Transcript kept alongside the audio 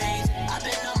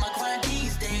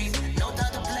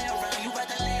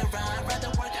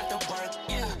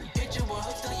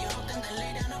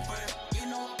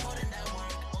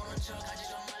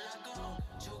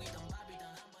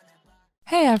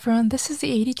Hey everyone, this is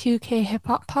the 82K Hip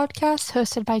Hop Podcast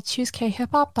hosted by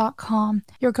ChooseKHipHop.com,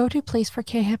 your go-to place for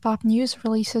K-Hip Hop news,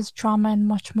 releases, drama, and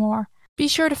much more. Be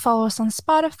sure to follow us on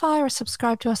Spotify or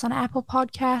subscribe to us on Apple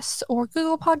Podcasts or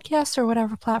Google Podcasts or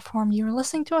whatever platform you are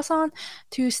listening to us on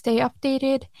to stay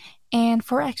updated. And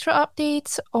for extra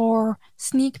updates or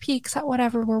sneak peeks at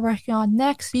whatever we're working on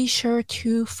next, be sure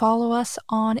to follow us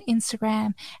on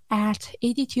Instagram at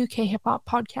 82K Hip Hop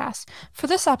Podcast. For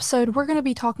this episode, we're going to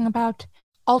be talking about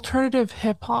alternative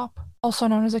hip hop, also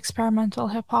known as experimental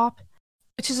hip hop,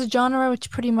 which is a genre which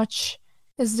pretty much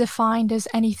is defined as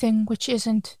anything which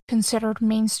isn't considered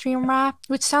mainstream rap,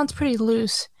 which sounds pretty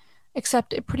loose,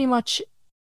 except it pretty much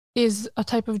is a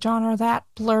type of genre that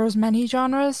blurs many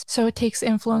genres, so it takes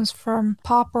influence from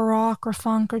pop or rock or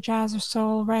funk or jazz or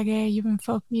soul, reggae, even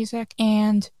folk music,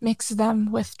 and mixes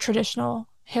them with traditional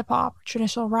hip-hop,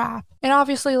 traditional rap. And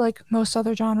obviously, like most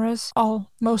other genres,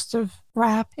 most of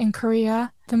rap in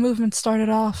Korea, the movement started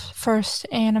off first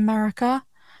in America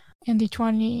in the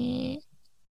 20th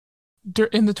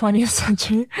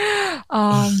century,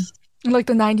 like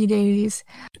the 1980s,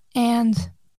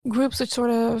 and groups that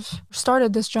sort of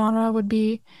started this genre would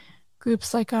be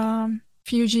groups like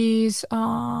Fugees,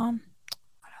 what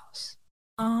else?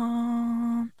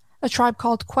 A Tribe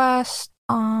Called Quest,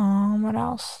 what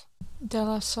else? De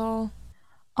La Soul,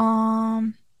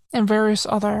 and various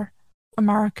other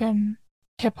American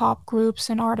hip-hop groups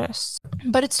and artists.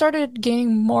 But it started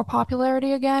gaining more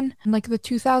popularity again in like the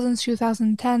 2000s,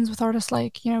 2010s with artists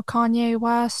like, Kanye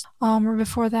West, or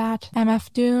before that,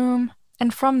 MF Doom.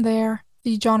 And from there,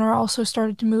 the genre also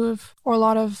started to move, or a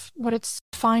lot of what it's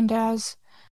defined as,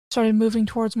 started moving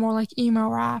towards more like emo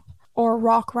rap or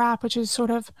rock rap, which is sort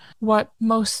of what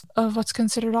most of what's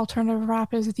considered alternative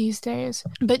rap is these days.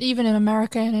 But even in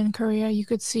America and in Korea, you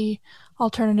could see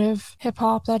alternative hip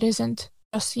hop that isn't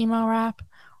just emo rap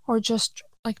or just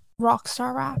like rock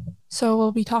star rap. So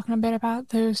we'll be talking a bit about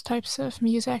those types of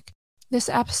music. This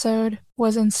episode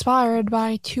was inspired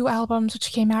by two albums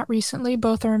which came out recently.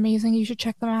 Both are amazing. You should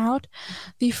check them out.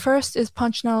 The first is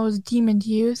Punchnello's Demon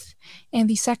Youth, and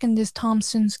the second is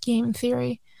Thompson's Game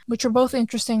Theory, which are both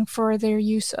interesting for their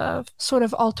use of sort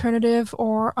of alternative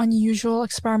or unusual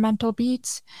experimental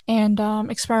beats and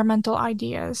experimental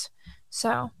ideas.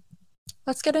 So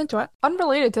let's get into it.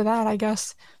 Unrelated to that, I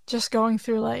guess, just going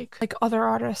through like other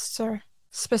artists, or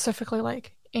specifically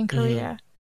like in Korea.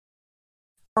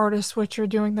 Artists which are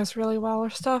doing this really well or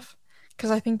stuff,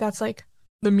 because I think that's like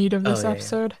the meat of this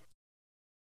episode.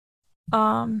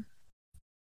 I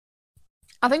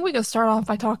think we could start off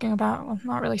by talking about, well,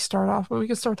 not really start off, but we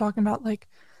could start talking about like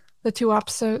the two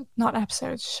episodes, not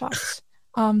episodes, shots.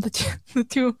 The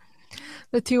two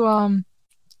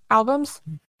albums.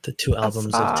 The two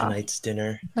albums of tonight's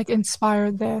dinner. Like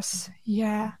inspired this.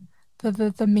 Yeah.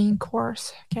 The main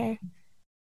course, okay.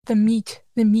 The meat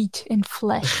and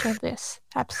flesh of this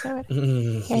episode.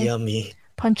 Okay? Yummy.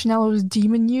 Punchnello's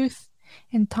Demon Youth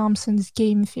and Thompson's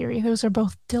Game Theory. Those are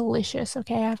both delicious,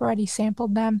 okay? I've already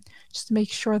sampled them just to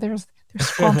make sure they're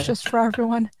scrumptious for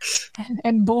everyone.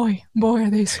 And boy, are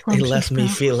they scrumptious. It left me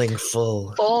feeling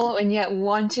full. Full and yet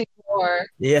wanting more.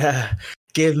 Yeah.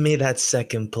 Give me that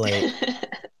second plate. Have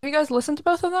you guys listened to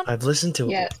both of them? I've listened to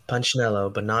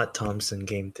Punchnello, but not Thompson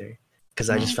Game Theory. Because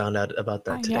I just found out about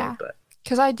that today. Yeah. But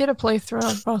because I did a playthrough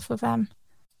of both of them,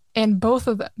 and both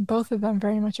of them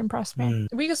very much impressed me.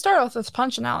 We could start off with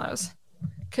Punchnello's,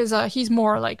 because he's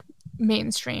more like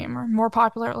mainstream, or more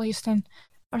popular at least, and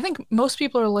I think most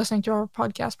people who are listening to our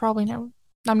podcast probably know.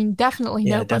 I mean, definitely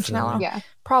know Punchnello. Yeah.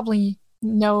 Probably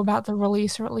know about the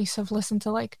release, or at least have listened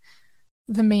to like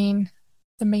the main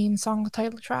song, the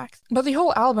title track. But the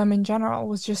whole album in general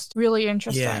was just really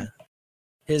interesting. Yeah,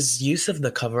 his use of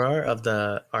the cover art of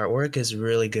the artwork is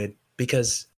really good.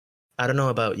 Because I don't know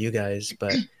about you guys,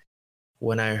 but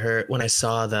when I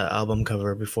saw the album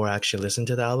cover before I actually listened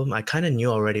to the album, I kind of knew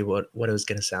already what it was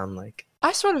gonna sound like.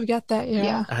 I sort of get that,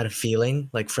 yeah. I had a feeling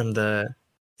like from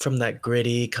that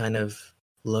gritty kind of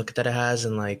look that it has,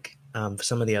 and like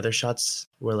some of the other shots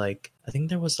were like, I think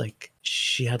there was like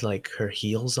she had like her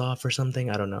heels off or something.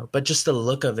 I don't know, but just the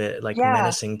look of it, like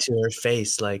menacing to her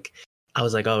face, like I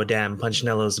was like, oh damn,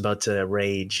 Punchnello's about to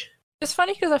rage. It's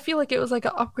funny because I feel like it was like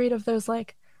an upgrade of those,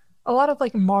 like a lot of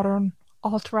like modern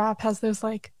alt rap has those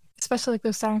like, especially like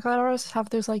those SoundCloud artists have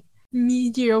those like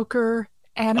mediocre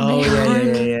anime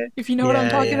art, if you know what I'm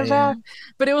talking about.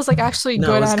 But it was like actually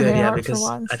good anime art for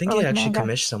once. I think he actually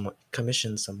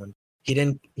commissioned someone. He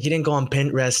didn't go on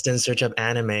Pinterest and search up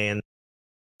anime and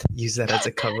use that as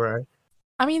a cover art.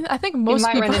 I mean, I think most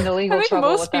people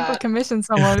commission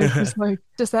someone. It's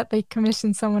just that they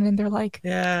commission someone and they're like,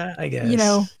 yeah, I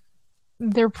guess,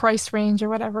 their price range or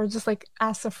whatever. Just like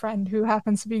ask a friend who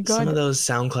happens to be Some of good. those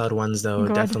SoundCloud ones though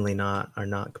Good. definitely are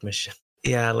not commissioned.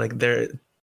 Yeah, like they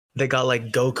got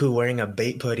like Goku wearing a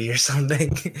bait hoodie or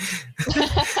something.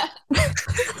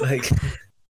 Like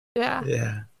Yeah.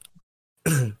 yeah.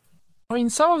 I mean,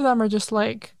 some of them are just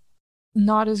like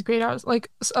not as great. I was like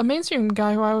a mainstream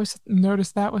guy who I always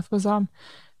noticed that with was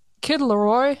Kid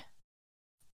Leroy.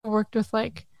 Worked with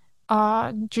like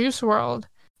Juice World,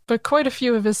 but quite a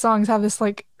few of his songs have this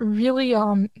like really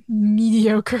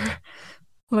mediocre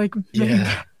like manga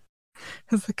Yeah.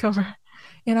 as the cover.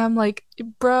 And I'm like,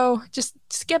 bro, just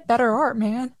get better art,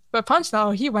 man. But Punch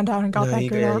now, he went out and got No, that he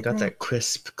great got, art. he got bro. that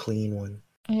crisp, clean one,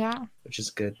 Yeah. which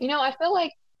is good. You know, I feel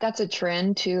like that's a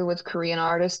trend too with Korean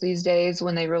artists these days.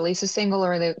 When they release a single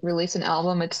or they release an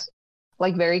album, it's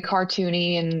like very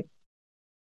cartoony and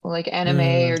like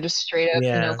anime or just straight up,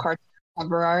 Yeah. cartoon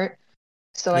cover art.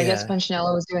 So I guess Yeah.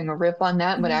 Punchinello was doing a rip on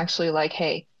that, but Mhm. actually like,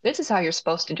 hey, this is how you're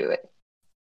supposed to do it.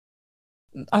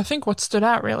 I think what stood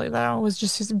out really though was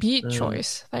just his beat Mm.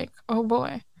 choice. Like, oh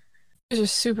boy. It's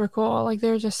just super cool. Like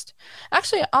they're just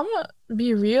actually I'm gonna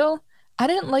be real. I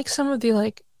didn't like some of the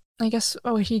like I guess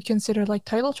what he'd consider like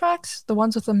title tracks, the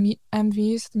ones with the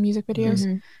MVs, the music videos,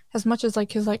 Mhm. as much as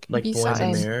like his like Like Boy in the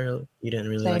B-sides. Mirror, you didn't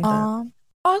really Same. like that?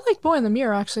 I like Boy in the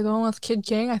Mirror actually. The one with Kid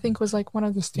King, I think was like one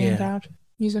of the Yeah. standout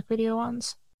music video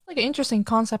ones. Like an interesting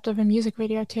concept of a music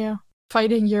video too.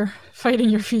 Fighting your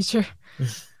future.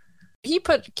 He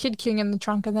put Kid King in the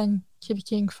trunk and then Kid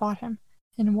King fought him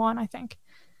and won, I think.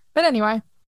 But anyway,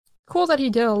 cool that he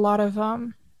did a lot of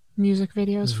music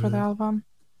videos for the Mhm. album.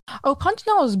 Oh,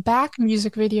 Punchinello's back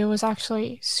music video was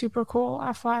actually super cool,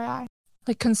 FYI.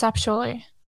 Like conceptually.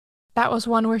 That was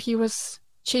one where he was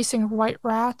chasing white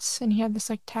rats and he had this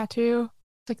like tattoo,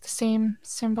 like the same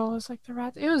symbol as like the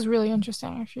rats. It was really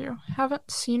interesting. If you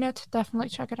haven't seen it, definitely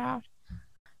check it out.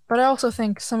 But I also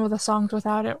think some of the songs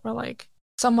without it were like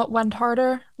somewhat went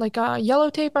harder. Like Yellow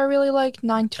Tape I really liked.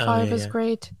 9 to 5 yeah, is yeah.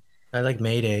 great. I like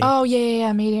Mayday. Oh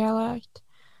yeah, Mayday I liked.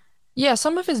 Yeah,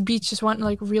 some of his beats just went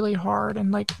like really hard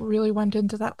and like really went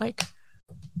into that like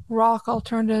rock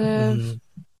alternative, Mhm.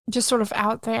 just sort of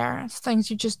out there. It's things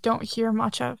you just don't hear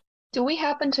much of. Do we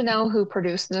happen to know who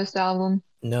produced this album?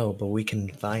 No, but we can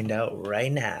find out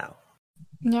right now.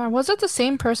 Yeah, was it the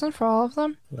same person for all of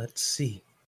them? Let's see.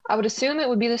 I would assume it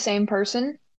would be the same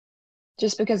person,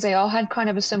 just because they all had kind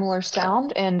of a similar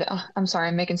sound. And I'm sorry,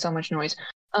 I'm making so much noise.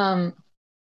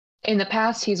 In the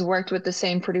past, he's worked with the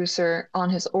same producer on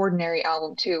his Ordinary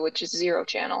album too, which is Zero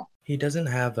Channel. He doesn't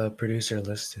have a producer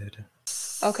listed.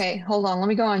 Okay, hold on. Let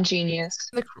me go on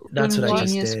Genius. That's what I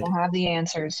just Genius did. will have the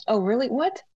answers. Oh, really?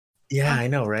 What? Yeah, I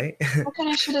know, right? What kind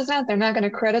of shit is that? They're not going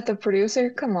to credit the producer?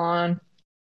 Come on.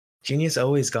 Genius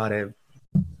always got it.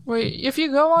 Wait, if you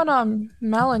go on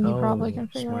Melon, you probably Oh, can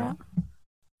figure smart. out.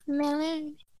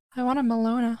 Melon. I want a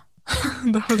Melona.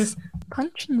 That was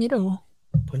Punch Needle.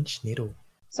 Punch Needle.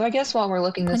 So I guess while we're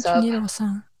looking this Punch up, Needle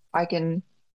song. I can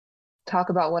talk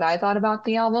about what I thought about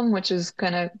the album, which is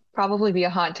going to probably be a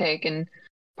hot take, and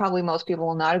probably most people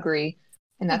will not agree.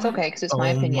 And that's Okay. okay, because it's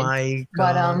my Oh opinion. my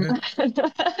But god.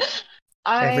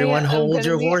 am Everyone hold gonna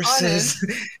your be horses.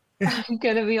 honest. I'm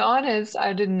gonna be honest.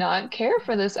 I did not care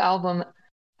for this album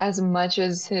as much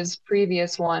as his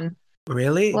previous one.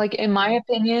 Really? Like, in my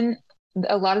opinion,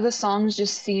 a lot of the songs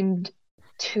just seemed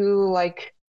too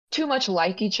much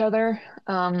like each other.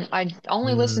 I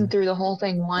only listened through the whole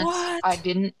thing once. What? I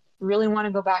didn't really want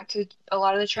to go back to a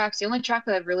lot of the tracks. The only track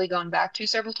that I've really gone back to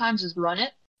several times is Run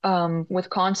It, with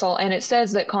Console, and it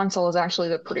says that Console is actually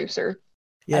the producer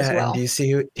as Yeah, well. and do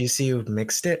you see who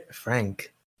mixed it?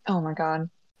 Frank. Oh my God.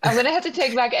 I'm gonna have to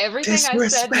take back everything I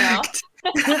said now.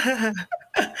 Disrespect.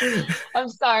 I'm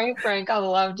sorry, Frank. I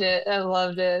loved it. I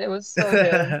loved it. It was so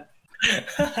good.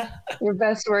 Your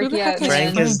best Who work the heck yet, is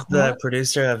Frank man. is Frank? the What?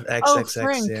 producer of Oh, XXX,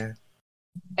 Frank. yeah.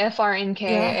 FRNK,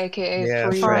 Yeah. aka Yeah,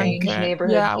 Free Frank. Range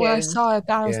Neighborhood Yeah, when I Kids. saw it,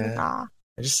 that was Yeah. like, ah.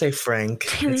 I just say Frank.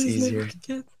 Free It's range easier. neighborhood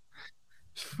kids.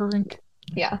 Frank.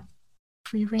 Yeah.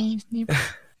 Free range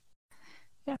neighborhood.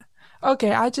 Yeah.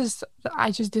 Okay, I just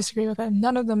disagree with that.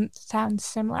 None of them sound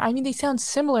similar. I mean, they sound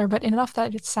similar, but enough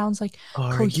that it sounds like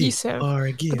cohesive.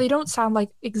 But they don't sound like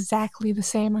exactly the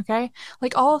same, okay?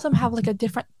 Like all of them have like a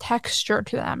different texture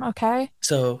to them, okay?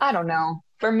 So I don't know.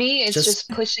 For me, it's Just- just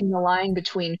pushing the line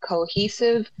between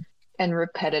cohesive and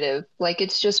repetitive. Like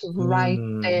it's just right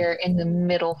there in the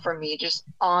middle for me, just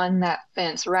on that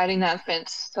fence, riding that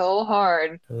fence so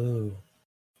hard. ooh.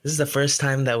 This is the first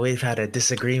time that we've had a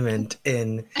disagreement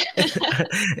in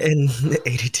in the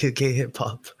 82K Hip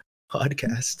Hop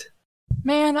podcast.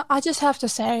 Man, I just have to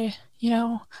say,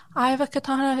 I have a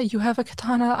katana, you have a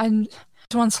katana, I'm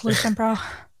just one solution, bro.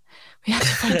 We have to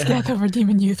fight to death over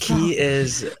Demon Youth, bro. He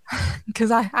is. Because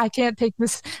I can't take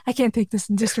this. I can't take this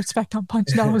disrespect on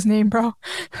Punchnello's name, bro.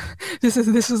 This is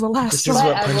the last. This is But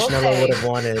what I will Punchnello say- would have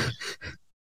wanted.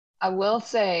 I will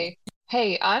say,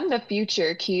 hey, I'm the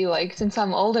future, Key. Like, since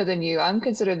I'm older than you, I'm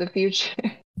considered the future.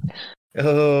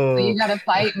 Oh. So you gotta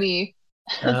fight me.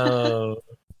 Oh.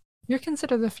 You're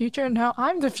considered the future? No,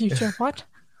 I'm the future. What?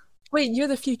 Wait, you're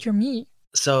the future me.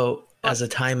 So as a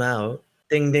timeout,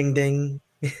 ding ding ding.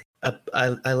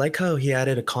 I like how he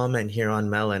added a comment here on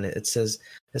Melon. It says,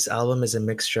 "This album is a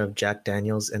mixture of Jack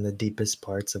Daniels and the deepest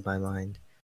parts of my mind.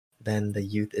 Then the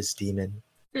youth is demon."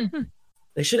 Mhm.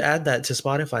 They should add that to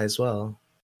Spotify as well.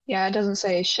 Yeah, it doesn't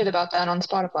say shit about that on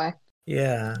Spotify.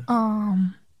 Yeah.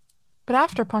 But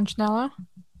after Punchnello,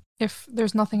 if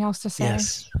there's nothing else to say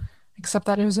Yes. except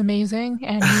that it was amazing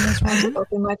and Nina's wrong.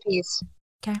 Open my piece.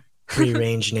 Free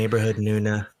range neighborhood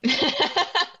Nuna.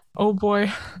 Oh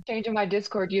boy. Changing my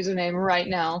Discord username right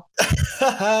now.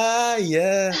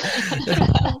 Yeah.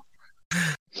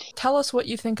 Tell us what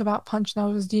you think about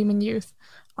Punchnello's Demon Youth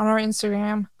on our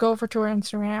Instagram. Go over to our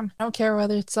Instagram. I don't care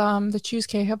whether it's the Choose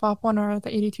K Hip Hop one or the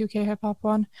 82K Hip Hop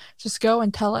one. Just go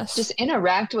and tell us. Just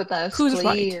interact with us, Who's right?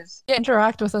 please. Yeah,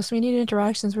 interact with us. We need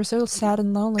interactions. We're so sad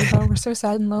and lonely, bro. We're so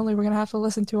sad and lonely. We're gonna have to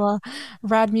listen to a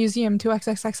Rad Museum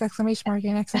 2xxx exclamation mark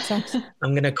and XXX.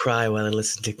 I'm gonna cry while I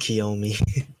listen to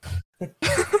Kiyomi.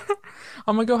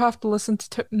 I'm gonna go have to listen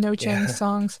to No Change Yeah.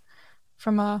 songs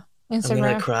from I'm Instagram.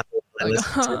 gonna cry while I Like,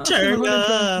 listen to Turn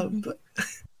Up.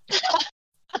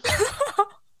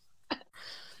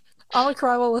 I'm gonna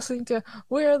cry while listening to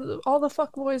where all the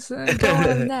fuckboys go on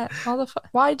the net.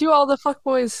 Why do all the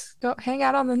fuckboys go hang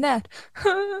out on the net?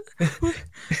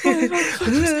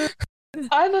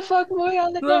 I'm a fuckboy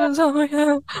on the Love net. is all I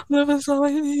have. Love is all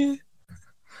I need.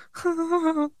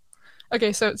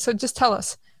 Okay, so just tell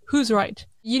us who's right.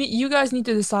 You guys need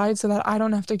to decide so that I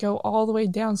don't have to go all the way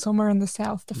down somewhere in the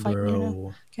south to fight Nuna.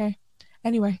 Bro. Okay.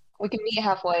 Anyway, We can meet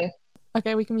halfway.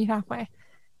 okay, we can meet halfway.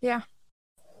 Yeah.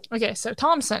 Okay, so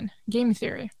Thompson, game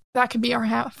theory. That could be our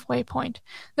halfway point.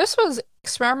 This was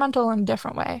experimental in a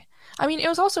different way. I mean, it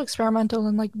was also experimental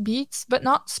in like beats, but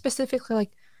not specifically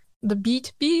like the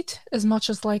beat as much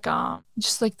as like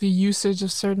just like the usage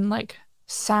of certain like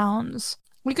sounds.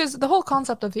 Because the whole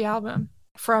concept of the album,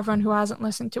 for everyone who hasn't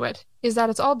listened to it, is that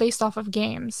it's all based off of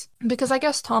games. Because I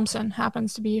guess Thompson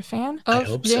happens to be a fan I of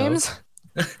hope so. games.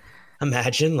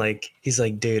 Imagine, like, he's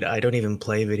like, dude, I don't even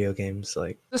play video games.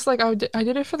 Like, Just like I did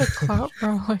it for the clout,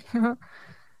 bro. Like,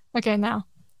 okay, now.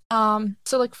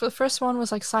 So like for the first one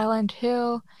was like Silent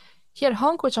Hill. He had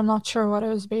Hunk, which I'm not sure what it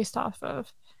was based off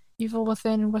of. Evil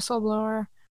Within, Whistleblower,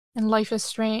 and Life is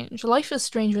Strange. Life is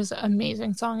Strange was an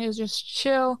amazing song. It was just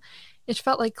chill. It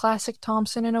felt like classic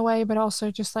Thompson in a way, but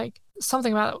also just like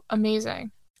something about it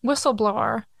amazing.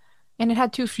 Whistleblower, and it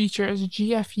had two features,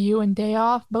 GFU and Day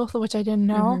Off, both of which I didn't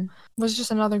know, Mhm. was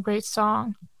just another great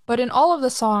song. But in all of the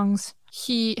songs,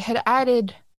 he had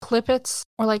added clippets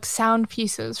or like sound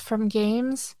pieces from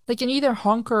games. Like in either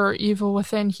Hunk or Evil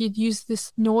Within, he'd use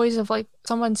this noise of like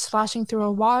someone splashing through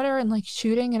a water and like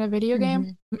shooting in a video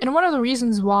game. And one of the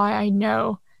reasons why I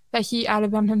know that he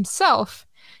added them himself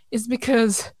is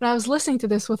because when I was listening to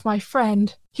this with my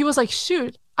friend, he was like,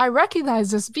 shoot, I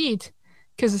recognize this beat,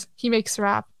 because he makes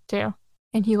rap too,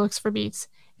 and he looks for beats.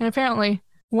 And apparently,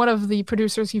 one of the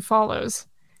producers he follows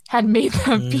had made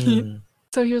that beat.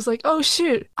 So he was like, "Oh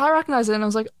shoot, I recognize it." And I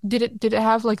was like, "Did it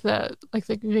have like the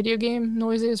video game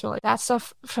noises or like that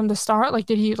stuff from the start? Like,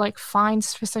 did he like find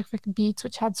specific beats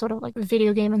which had sort of like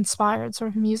video game inspired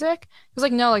sort of music?" He was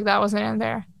like, "No, like that wasn't in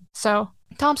there." So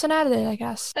Thompson added it, I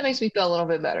guess. That makes me feel a little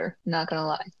bit better, not gonna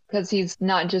lie. Because he's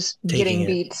not just Taking getting it.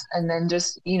 beats and then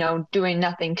just, doing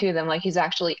nothing to them. Like he's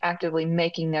actually actively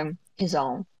making them his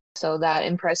own. So that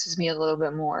impresses me a little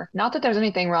bit more. Not that there's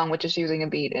anything wrong with just using a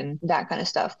beat and that kind of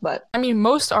stuff, but I mean,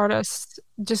 most artists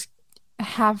just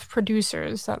have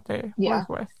producers that they Yeah. work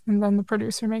with, and then the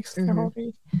producer makes their whole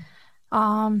beat.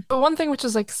 But one thing which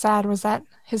was like sad was that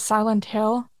his Silent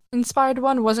Hill inspired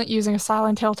one wasn't using a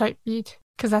Silent Hill type beat,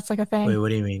 because that's like a thing. wait, what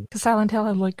do you mean? Because Silent Hill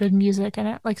had like good music in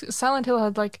it. Like Silent Hill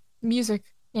had like music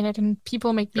in it, and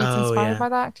people make beats Oh, inspired yeah. by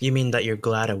that. You mean that you're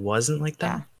glad it wasn't like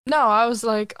that? Yeah. No, I was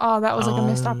like, oh, that was like a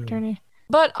missed opportunity.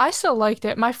 But I still liked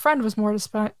it. My friend was more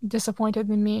disappointed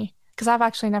than me, because I've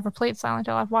actually never played Silent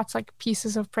Hill. I've watched like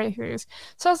pieces of playthroughs.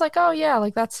 So I was like, oh yeah,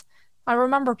 like that's. I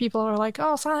remember people were like,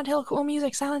 oh, Silent Hill, cool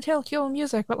music. Silent Hill, cool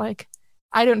music. But like,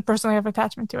 I didn't personally have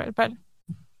attachment to it. But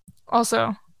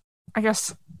also, I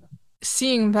guess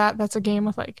seeing that's a game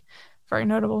with like very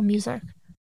notable music.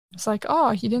 It's like,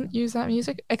 oh, he didn't use that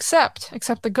music. Except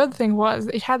the good thing was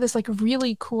it had this like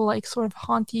really cool like sort of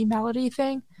haunty melody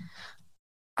thing.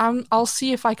 I'll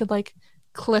see if I could like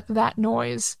clip that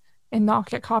noise and not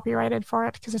get copyrighted for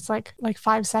it because it's like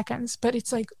 5 seconds, but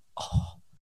it's like, oh,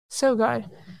 so good.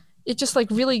 It just like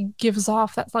really gives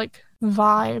off that like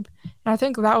vibe. And I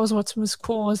think that was what was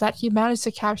cool, is that he managed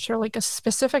to capture like a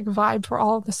specific vibe for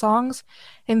all of the songs,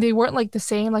 and they weren't like the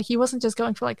same. Like he wasn't just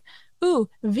going for like, ooh,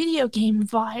 video game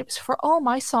vibes for all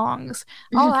my songs.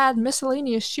 I'll add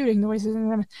miscellaneous shooting noises in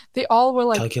them. They all were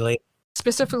like Calculate.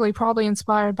 specifically probably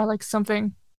inspired by like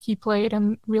something he played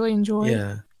and really enjoyed.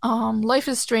 Yeah. Life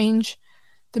is Strange,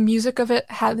 the music of it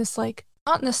had this like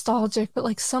not nostalgic but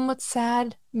like somewhat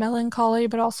sad melancholy,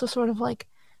 but also sort of like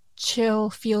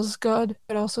chill, feels good,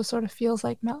 but also sort of feels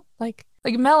like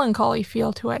melancholy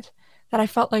feel to it that I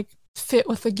felt like fit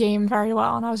with the game very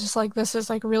well. And I was just like, this is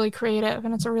like really creative,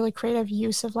 and it's a really creative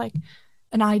use of like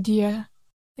an idea,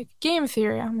 like game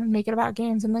theory. I'm gonna make it about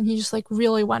games, and then he just like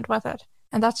really went with it.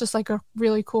 And that's just like a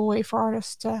really cool way for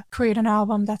artists to create an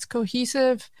album that's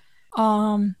cohesive,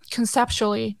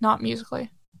 conceptually, not musically.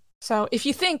 So if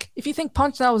you think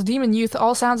Punchnell's Demon Youth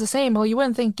all sounds the same, well, you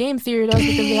wouldn't think Game Theory does,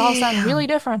 because they all sound really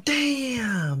different.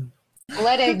 Damn.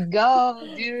 Let it go,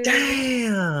 dude.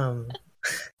 Damn.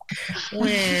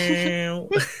 Wow.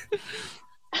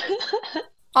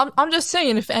 I'm just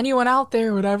saying, if anyone out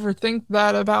there would ever think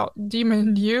that about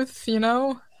Demon Youth, you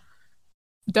know,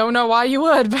 don't know why you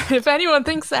would, but if anyone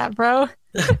thinks that, bro.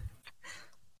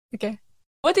 Okay.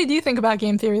 What did you think about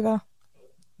Game Theory, though?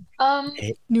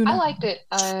 Nuna. I liked it,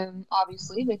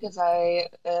 obviously, because I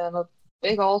am a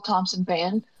big old Thompson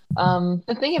fan.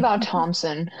 The thing about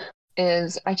Thompson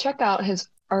is I checked out his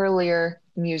earlier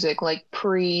music, like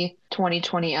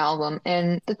pre-2020 album,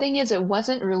 and the thing is, it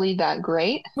wasn't really that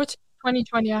great. Which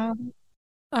 2020 album?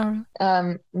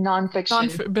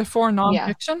 Nonfiction. Before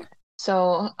Nonfiction? Yeah.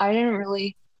 So I didn't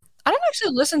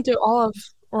actually listen to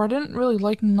I didn't really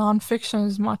like Nonfiction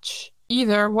as much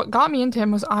either. What got me into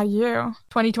him was IU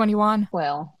 2021.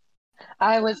 Well,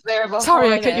 I was there before.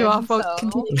 Sorry, I cut you off. Well,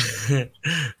 continue.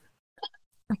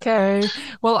 Okay.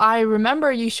 Well, I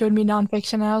remember you showed me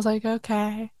Nonfiction, and I was like,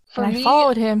 okay. I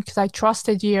followed him because I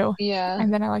trusted you. Yeah.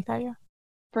 And then I liked IU.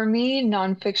 For me,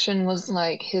 Nonfiction was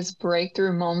like his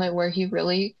breakthrough moment where he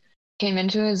really came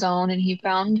into his own and he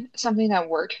found something that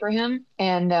worked for him.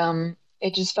 And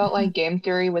it just felt like Game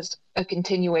Theory was a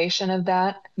continuation of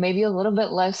that, maybe a little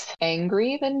bit less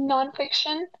angry than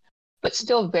Nonfiction, but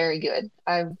still very good.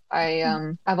 I've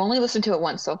only listened to it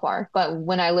once so far, but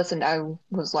when I listened, I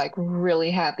was like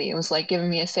really happy. It was like giving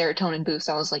me a serotonin boost.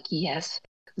 I was like, yes,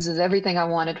 this is everything I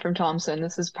wanted from Thompson.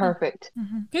 This is perfect.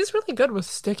 He's really good with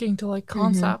sticking to like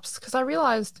concepts, because I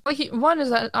realized like one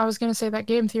is that I was gonna say that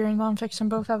Game Theory and Nonfiction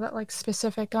both have that like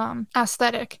specific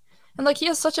aesthetic. And like he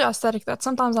has such an aesthetic that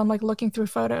sometimes I'm like looking through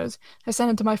photos. I send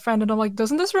it to my friend and I'm like,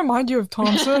 doesn't this remind you of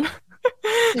Thompson?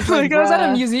 Like I was at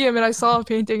a museum and I saw a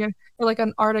painting and or like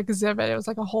an art exhibit. It was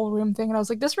like a whole room thing, and I was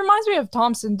like, this reminds me of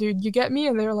Thompson, dude. You get me?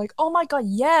 And they were like, oh my god,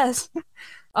 yes.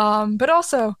 But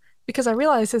also because I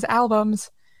realized his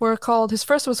albums were called. His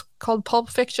first was called Pulp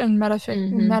Fiction,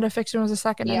 Metafiction was the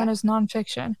second, and then his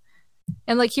Nonfiction.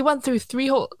 And like he went through 3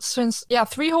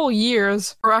 whole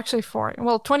years, or actually 4.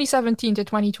 Well, 2017 to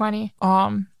 2020.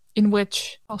 In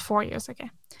which 4 years, okay.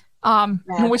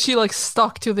 In which he like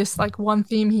stuck to this like one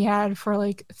theme he had for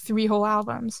like 3 whole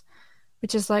albums,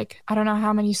 which is like I don't know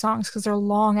how many songs because they're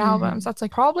long albums. That's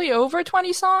like probably over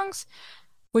 20 songs,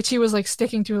 which he was like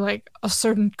sticking to like a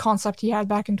certain concept he had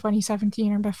back in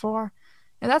 2017 or before,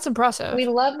 and that's impressive. We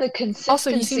love the consistency.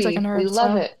 Also, he seems like a nerd. We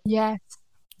love it. Yes.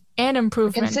 And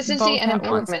improvement. Consistency and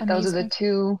improvement. Those are the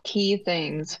 2 key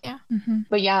things. Yeah.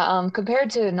 But yeah,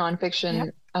 compared to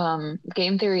Nonfiction,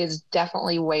 Game Theory is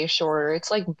definitely way shorter.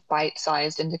 It's like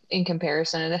bite-sized in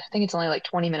comparison. And I think it's only like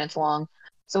 20 minutes long.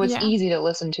 So it's easy to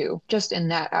listen to just in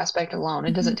that aspect alone.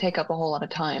 It doesn't take up a whole lot of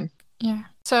time. Yeah.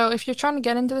 So if you're trying to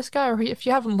get into this guy, or if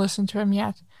you haven't listened to him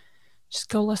yet, just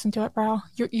go listen to it, bro.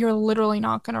 You're literally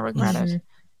not going to regret it.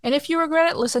 And if you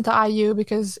regret it, listen to IU,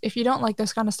 because if you don't like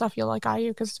this kind of stuff, you'll like IU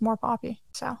because it's more poppy.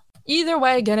 So either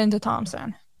way, get into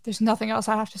Thompson. There's nothing else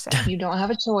I have to say. You don't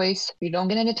have a choice. If you don't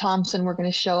get into Thompson, we're going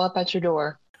to show up at your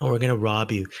door. And we're going to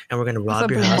rob you. And we're going to rob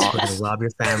your house. We're going to rob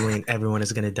your family. And everyone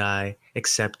is going to die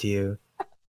except you.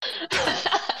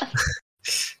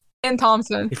 And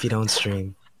Thompson. If you don't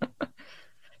stream.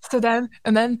 So then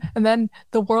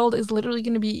the world is literally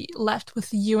going to be left with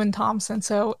you and Thompson.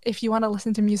 So if you want to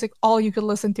listen to music, all you could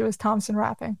listen to is Thompson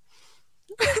rapping.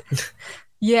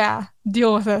 Yeah,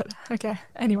 deal with it. Okay,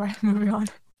 anyway, moving on.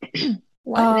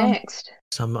 What next?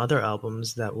 Some other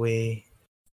albums that we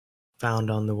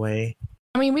found on the way.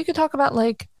 I mean, we could talk about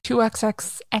like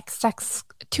 2xxxx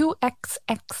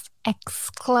 2xxx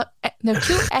no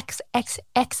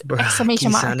 2xxx Bro, exclamation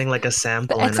he's mark. sounding like a The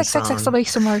sample in a xxx song.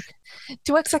 exclamation mark.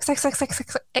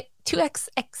 2xxxxxx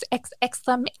 2xxx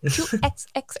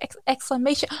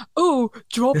exclamation. Oh,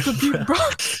 drop the beat, bro.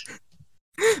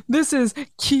 This is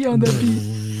key on the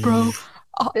beat, bro.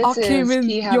 I This came is in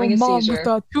Key your having a mom seizure. with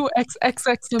a 2xx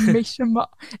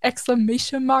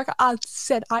exclamation mark. I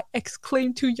said I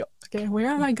exclaimed to you. Okay, where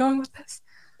am I going with this?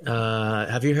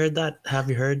 Have you heard that? Have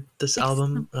you heard this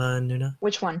album, Nuna?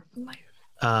 Which one?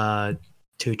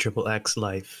 2XXX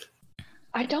Life.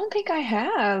 I don't think I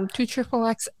have.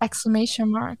 2xxx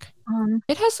exclamation mark.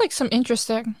 It has like some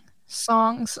interesting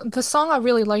songs. The song I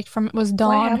really liked from it was Why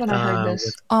Dawn, haven't I heard this?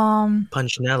 With um,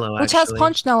 Punchnello, which has actually.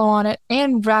 Punchnello on it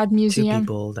and Rad Two Museum.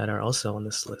 people that are also on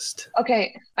this list.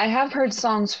 Okay, I have heard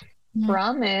songs Yeah.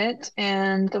 from it,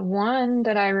 and the one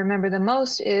that I remember the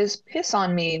most is Piss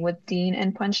on Me with Dean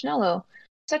and Punchnello.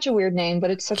 Such a weird name,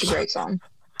 but it's such a great song.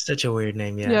 Such a weird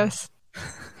name, yeah. Yes.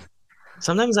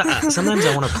 Sometimes I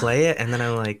want to play it, and then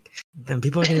I'm like, then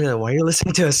people are gonna be like, "Why are you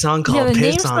listening to a song Yeah, called the Piss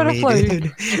name's on better Me, play.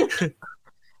 dude?"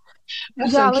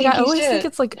 That's Yeah, some like I kinky always shit. think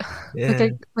it's like Yeah.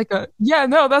 yeah,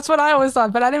 no, that's what I always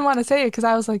thought, but I didn't want to say it because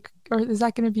I was like, or is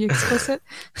that going to be explicit?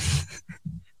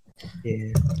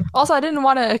 Yeah. Also, I didn't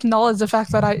want to acknowledge the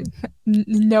fact that I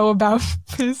know about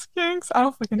Piss Kings. I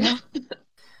don't fucking know.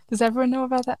 Does everyone know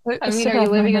about that? I mean, are you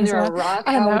living under a rock?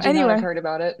 I don't How know. would you not Anyway. have heard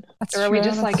about it? That's Or are we true,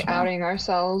 just that's like true. outing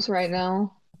ourselves right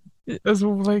now? It was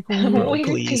like Bro, Weird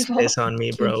please people. piss on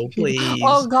me, bro. Please.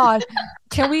 Oh God,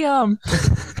 can we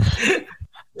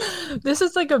This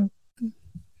is like a.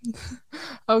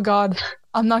 Oh God,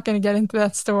 I'm not gonna get into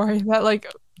that story. That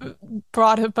like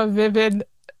brought up a vivid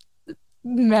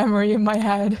memory in my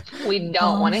head. We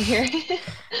don't want to hear it.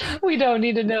 We don't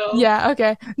need to know. Yeah,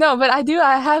 okay. No, but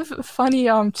I have funny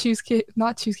Choose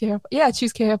K-pop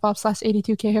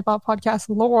 /82K hip hop podcast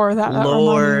lore that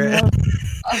Lore. reminded me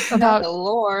of About the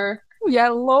lore.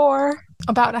 lore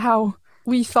about how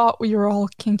we thought we were all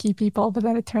kinky people, but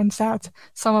then it turns out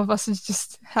some of us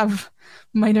just have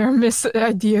minor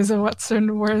ideas of what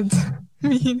certain words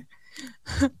mean.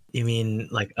 You mean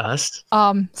like us?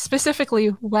 Specifically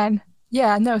when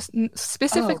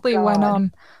specifically Oh, when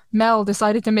God. Mel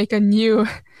decided to make a new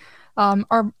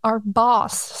our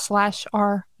boss /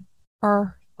 our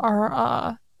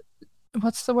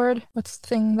what's the word? What's the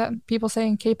thing that people say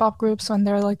in K-pop groups when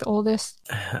they're like the oldest?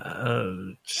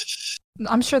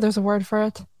 I'm sure there's a word for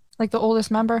it. Like the oldest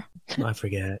member. I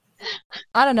forget.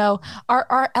 I don't know.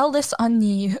 Our eldest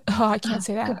Unni. Oh, I can't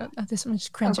say that. This one's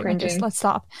cringing. cringing. Let's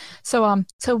stop. So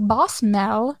Boss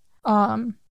Mel,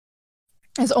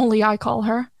 as only I call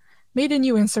her, made a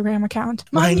new Instagram account.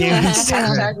 My new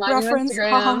Hashtag my new reference.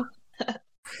 Instagram.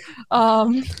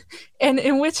 And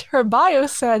in which her bio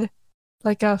said,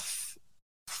 like a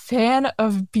fan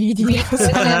of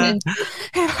BDSM.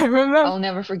 And I remember I'll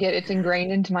never forget. It's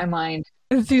ingrained into my mind.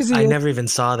 enthusiast. I never even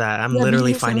saw that. I'm Yeah,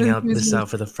 literally BDSM finding out this enthusiast. out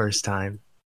for the first time.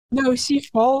 No, she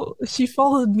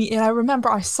followed me, and I remember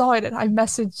I saw it, and I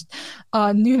messaged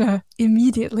Nuna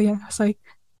immediately, and I was like,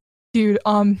 dude,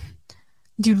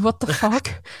 what the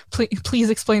fuck? Please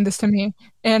explain this to me.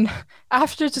 And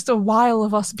after just a while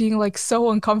of us being like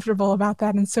so uncomfortable about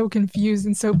that and so confused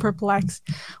and so perplexed,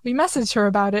 we messaged her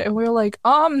about it, and we were like,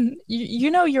 you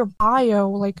know your bio,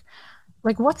 like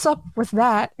what's up with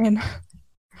that? And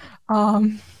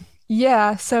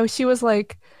yeah, so she was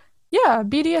like, yeah,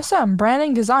 BDSM,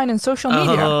 branding, design, and social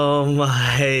media. Oh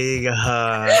my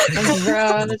god.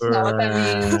 Bruh, that's not what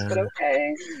that means, but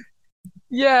okay.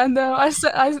 Yeah, no,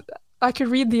 I could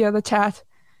read the other chat.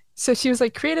 So she was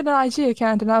like, created an IG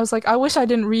account, and I was like, I wish I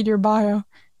didn't read your bio.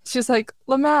 She was like,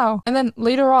 Lamau. And then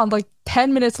later on, like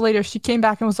 10 minutes later, she came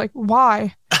back and was like,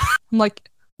 why? I'm like,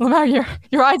 Lamau,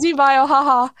 your IG bio,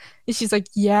 haha. And she's like,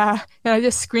 yeah. And I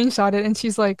just screenshot it, and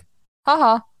she's like,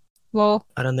 haha, lol.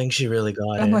 I don't think she really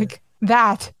got it. I'm like,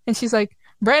 that. And she's like,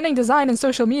 branding, design, and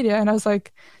social media. And I was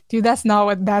like, dude, that's not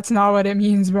what it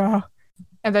means, bro.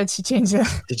 And then she changed it.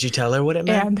 Did you tell her what it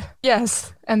meant? And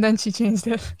yes, and then she changed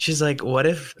it. She's like, what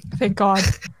if... Thank God.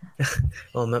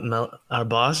 Well, our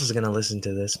boss is going to listen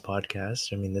to this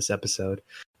podcast. I mean, this episode.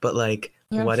 But like,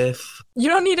 Yeah. what if... You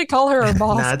don't need to call her a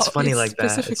boss. Nah, it's funny like that.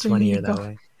 It's specifically funnier me, that though.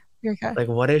 way. You're okay. Like,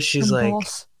 what if she's A like...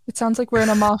 boss. It sounds like we're in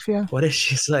a mafia. What if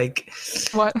she's like...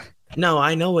 What? No,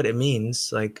 I know what it means.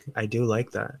 Like, I do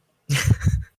like that.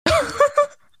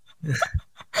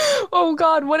 Oh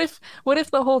God, what if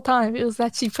the whole time it was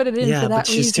that she put it in Yeah, for that but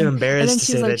she's reason? too And then embarrassed to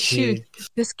she's say like, that she shoot,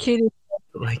 this kid is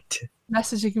liked it.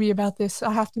 messaging me about this.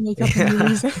 I have to make up a new Yeah.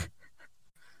 reason.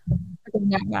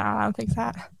 No, I don't think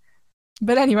that.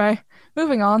 But anyway,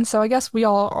 moving on. So I guess we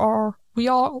all are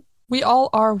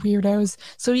weirdos.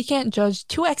 So we can't judge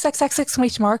 2xxx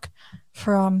exclamation mark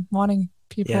for wanting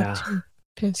people Yeah, to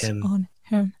piss him. on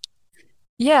him.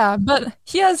 Yeah, but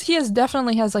he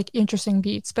definitely has like interesting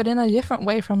beats, but in a different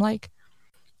way from like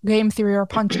Game Theory or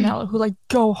Punchinello, who like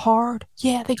go hard.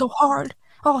 Yeah, they go hard.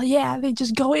 Oh yeah, they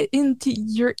just go into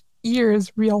your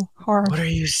ears real hard. What are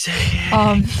you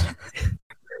saying?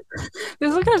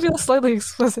 This is gonna be a slightly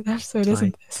explicit episode,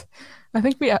 isn't this? I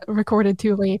think we recorded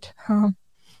too late.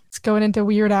 It's going into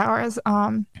weird hours.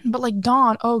 But like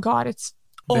Dawn, oh god, it's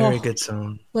Very good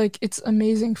song. Like it's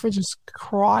amazing for just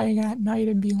crying at night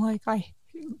and being like, I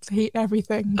hate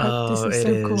everything, but this is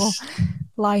so cool.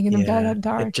 Lying in the bed at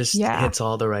dark. It just hits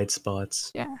all the right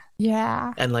spots.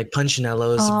 Yeah. And like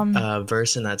Punchinello's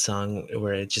verse in that song,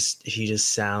 where he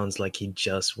just sounds like he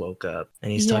just woke up,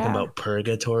 and he's talking about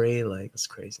purgatory. Like, it's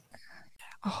crazy.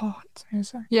 Oh, it's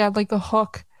amazing. Yeah, like the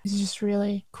hook is just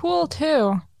really cool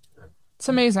too. It's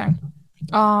amazing.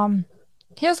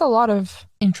 He has a lot of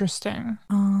interesting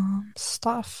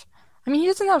stuff. I mean, he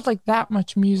doesn't have like that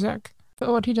much music, but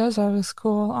what he does have is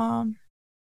cool.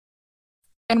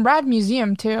 And Rad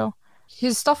Museum too.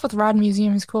 His stuff with Rad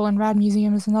Museum is cool, and Rad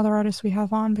Museum is another artist we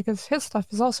have on because his stuff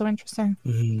is also interesting.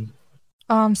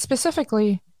 Mm-hmm.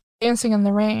 Specifically, Dancing in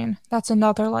the Rain. That's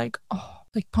another like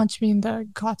punch me in the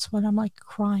guts when I'm like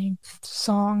crying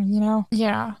song, you know?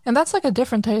 Yeah, and that's like a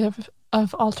different type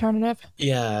of alternative.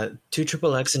 Yeah,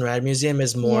 2XXX and Rad Museum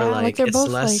is more like it's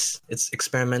less it's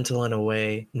experimental in a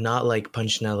way, not like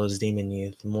Punchinello's Demon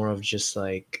Youth, more of just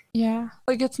like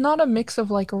like it's not a mix of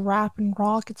like rap and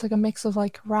rock, it's like a mix of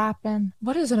like rap and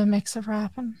what is it, a mix of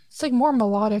rap and it's like more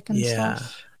melodic and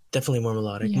stuff. Definitely more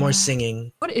melodic, more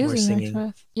singing. What is he mixed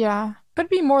with? Yeah, could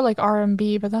be more like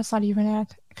R&B, but that's not even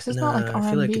it. Because it's not like R&B. I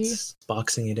feel like it's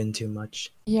boxing it in too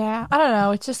much. Yeah, I don't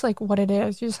know. It's just like what it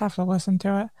is. You just have to listen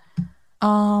to it.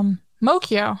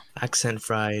 Mokyo. Accent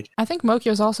fried. I think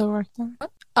Mokyo's also worked on.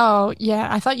 Oh, yeah.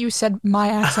 I thought you said my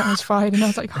accent was fried, and I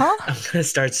was like, huh? I'm gonna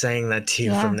start saying that to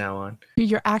you from now on. Dude,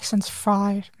 your accent's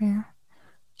fried, man.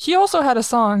 He also had a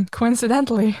song,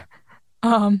 coincidentally,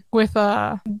 with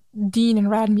Dean and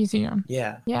Rad Museum.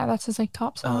 Yeah. Yeah, that's his like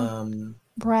top song.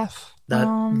 Breath.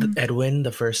 Edwin,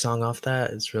 the first song off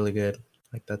that, is really good.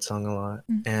 I like that song a lot.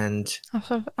 And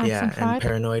and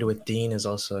Paranoid with Dean is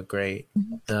also great.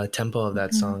 The tempo of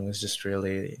that song is just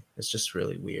really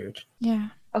weird. Yeah.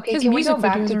 Okay, can we go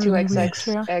back to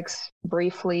 2XXX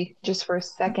briefly, just for a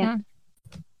second?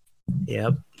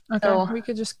 Yep. Okay, so, we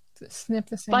could just snip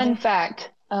this in. Fun fact,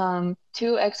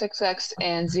 2XXX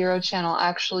and Zero Channel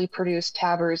actually produced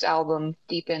Tabber's album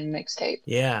Deep End Mixtape.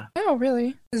 Yeah. Oh,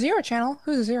 really? Zero Channel?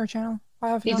 Who's Zero Channel?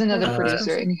 He's another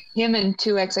producer. Him and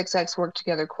 2XXX work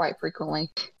together quite frequently.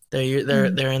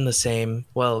 They're in the same.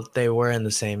 Well, they were in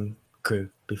the same crew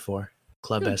before,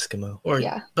 Club Eskimo.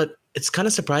 But it's kind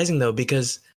of surprising though,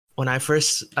 because when I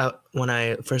first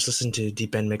listened to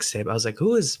Deep End Mixtape, I was like,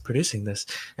 who is producing this?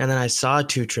 And then I saw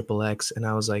 2XXX, and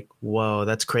I was like, whoa,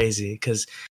 that's crazy. Because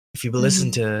if you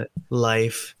listen to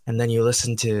Life and then you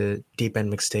listen to Deep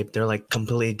End Mixtape, they're like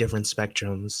completely different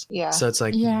spectrums. Yeah. So it's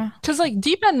like because like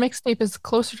Deep End Mixtape is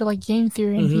closer to like Game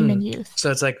Theory and Demon Youth. So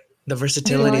it's like the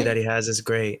versatility that he has is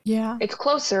great. Yeah. It's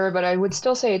closer, but I would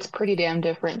still say it's pretty damn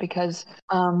different because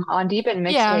on Deep End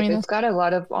Mixtape, it's got a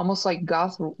lot of almost like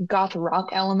goth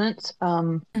rock elements,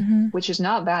 which is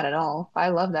not bad at all. I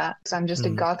love that because I'm just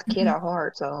a goth kid at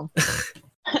heart. So.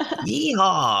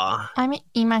 Yeehaw! I'm an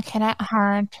emo kid at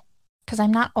heart because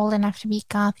I'm not old enough to be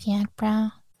goth yet, bro.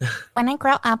 When I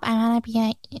grow up, I wanna be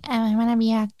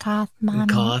a goth mommy.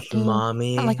 Goth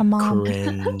mommy, like a mom.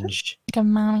 Cringe. Like a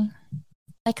mommy.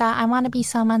 Like I want to be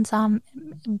someone's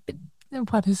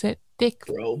what is it? Thick.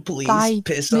 Bro, please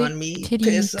piss on me.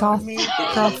 Piss on me,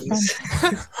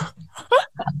 girlfriend.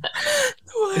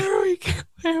 Where are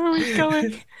we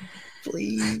going?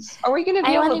 Please. Are we gonna be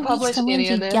able to publish any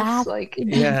of this?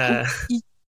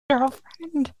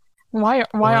 Girlfriend. Why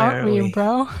aren't we,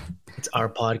 bro? It's our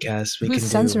podcast. We Who's can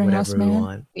censoring do whatever us, man? we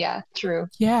want. Yeah, true.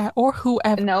 Yeah, or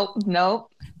whoever. Nope.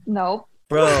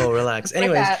 Bro, relax.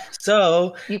 Anyways,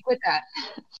 so you quit that.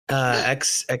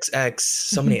 XXX,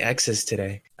 so many X's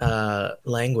today.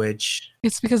 Language.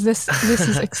 It's because this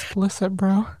is explicit,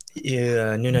 bro.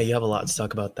 Yeah, Nuna, you have a lot to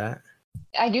talk about that.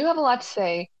 I do have a lot to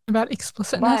say about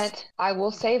explicitness, but I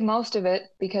will save most of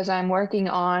it because I'm working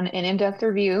on an in-depth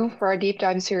review for our deep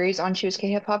dive series on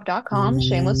choosekhiphop.com.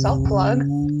 Shameless self-plug.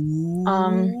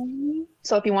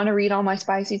 So if you want to read all my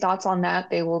spicy thoughts on that,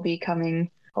 they will be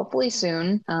coming hopefully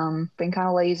soon. Been kind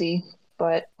of lazy,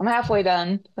 but I'm halfway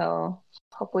done, so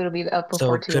Hopefully it'll be up So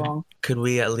before too long. could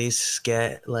we at least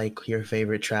get like your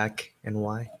favorite track and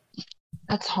why?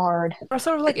 That's hard. Or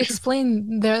sort of like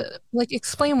explain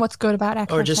what's good about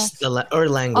XXX. Or just or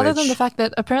language. Other than the fact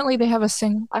that apparently they have a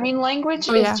sing. I mean, language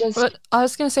Oh is yeah, just, but I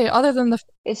was gonna say other than the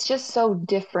it's just so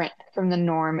different from the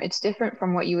norm. It's different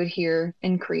from what you would hear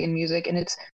in Korean music, and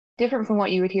it's different from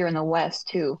what you would hear in the West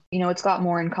too. You know, it's got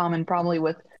more in common probably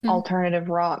with alternative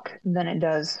rock than it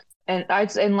does, and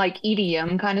like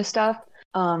EDM kind of stuff.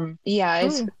 Yeah,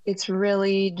 it's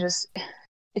really just,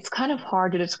 it's kind of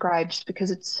hard to describe just because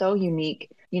it's so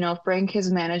unique. You know, Frank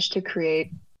has managed to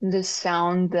create this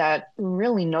sound that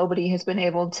really nobody has been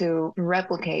able to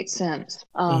replicate since.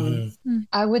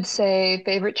 I would say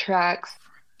favorite tracks,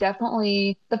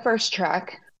 definitely the first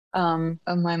track. My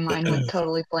mind went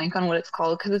totally blank on what it's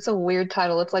called because it's a weird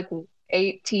title. It's like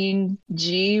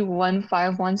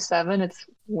 18G1517. It's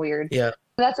weird. Yeah.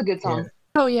 That's a good song. Yeah.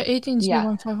 Oh yeah,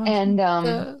 18G1517. And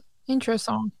the intro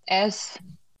song. S-IT,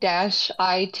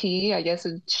 I guess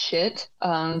it's shit.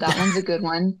 That one's a good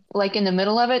one. Like in the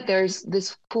middle of it, there's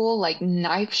this cool like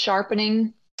knife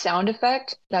sharpening sound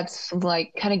effect that's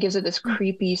like kind of gives it this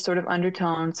creepy sort of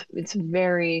undertones. It's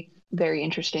very, very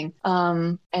interesting.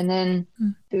 And then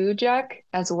Jack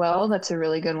as well. That's a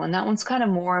really good one. That one's kind of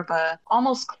more of a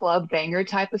almost club banger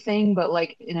type of thing, but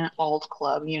like in an alt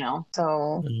club, you know.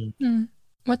 So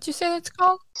What'd you say it's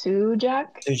called? Sujak.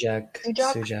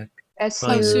 Sujak.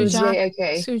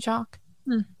 S-U-J-A-K. Sujak.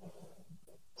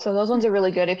 So those ones are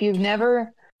really good. If you've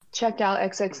never checked out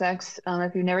XXX,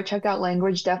 if you've never checked out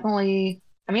Language, definitely,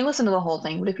 I mean, listen to the whole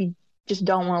thing. But if you just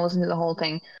don't want to listen to the whole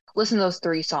thing, listen to those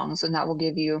 3 songs, and that will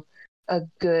give you a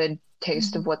good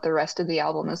taste of what the rest of the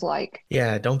album is like.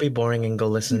 Yeah, don't be boring and go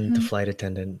listen to Flight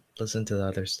Attendant. Listen to the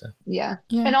other stuff. Yeah.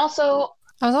 And also,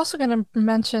 I was also going to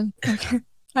mention...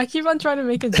 I keep on trying to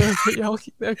make a joke, but y'all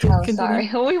keep... Okay, sorry.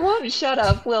 We won't shut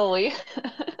up, will we?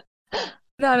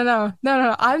 No.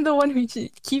 I'm the one who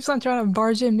keeps on trying to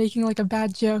barge in, making like a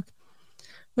bad joke.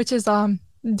 Which is,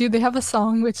 dude, they have a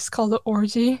song which is called The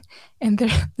Orgy, and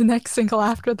the next single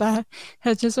after that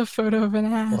has just a photo of an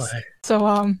ass. Why?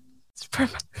 So, it's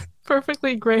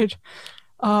perfectly great,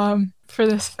 for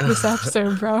this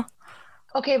episode, bro.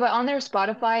 Okay, but on their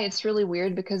Spotify, it's really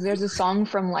weird because there's a song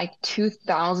from like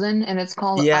 2000 and it's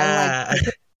called Yeah.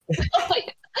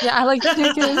 I Like Chicken.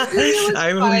 I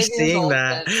remember seeing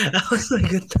that. I was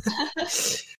like,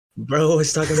 bro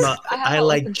was talking about I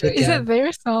Like Chicken. Is it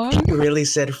their song? He really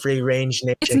said free range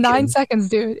chicken. It's 9 seconds,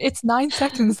 dude. It's 9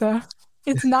 seconds, though.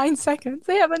 It's 9 seconds.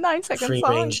 They have a 9-second free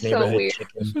song. range neighborhood so weird.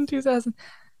 chicken. From 2000.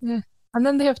 Yeah. And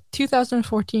then they have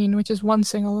 2014, which is one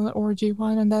single, the Orgy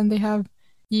one. And then they have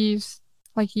Yves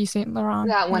Saint Laurent.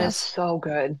 That one is so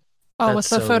good. Oh, That's it's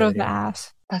the so photo good, of the yeah.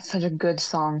 ass. That's such a good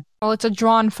song. Well, it's a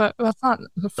drawn photo. Well, it's not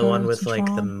the photo. The one it's with like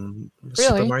drawn. the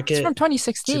Really? supermarket. It's from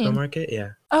 2016. Supermarket,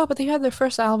 yeah. Oh, but they had their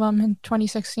first album in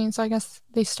 2016, so I guess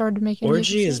they started making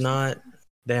Orgy music is since. not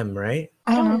them, right?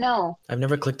 I don't know. I've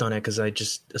never clicked on it because I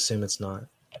just assume it's not.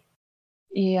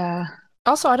 Yeah.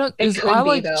 Also, I don't. It Is could I be,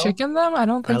 Like though. Chicken them? I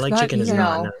don't think I Like that Chicken is either.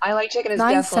 not. No, no. I Like Chicken is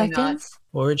 9 definitely seconds.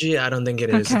 Orgy, I don't think it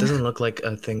is. Okay. It doesn't look like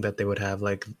a thing that they would have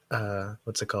like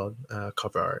what's it called?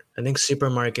 Cover art. I think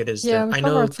Supermarket is Yeah, the the I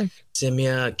cover know art's like. Kim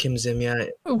Zimya.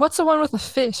 What's the one with the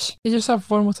fish? They just have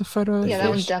one with a photo of the not. Yeah, fish. that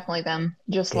one's definitely them.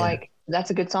 Just Yeah. like,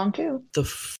 that's a good song too. The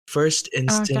first Oh,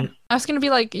 instant okay. I was gonna be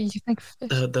like, you think fish?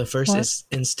 the first What?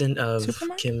 instant of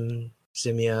Supermarket? Kim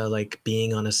Zimya like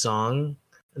being on a song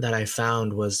that I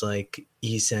found was like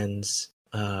Esen's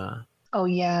Oh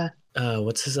yeah.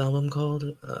 what's his album called?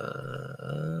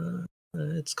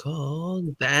 It's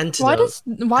called The Antidote.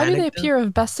 Why do they Anecdote? appear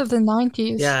of best of the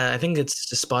 90s? Yeah, I think it's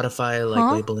just Spotify like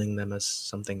Huh? labeling them as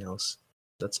something else.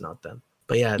 That's not them.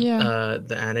 But yeah, Yeah.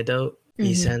 The Antidote,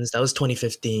 Esen's, that was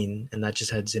 2015, and that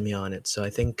just had Zimmy on it. So I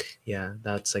think, yeah,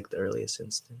 that's like the earliest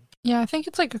instant. Yeah, I think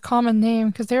it's like a common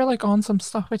name because they're like on some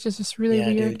stuff which is just really Yeah,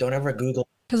 dude, weird. don't ever Google.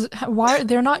 Because why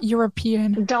they're not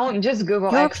European? Don't just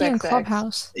Google European XXX.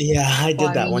 Clubhouse. Yeah, I did Well,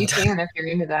 I that mean, one you time. can if you're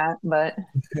into that, but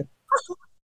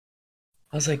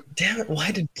I was like, damn it, why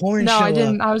did porn No, show I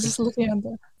didn't. up? I was just looking at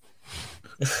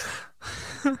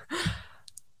the.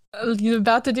 You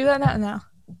about to do that now?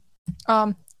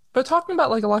 No. But talking about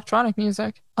like electronic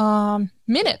music,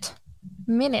 Minute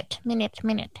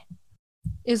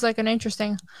is like an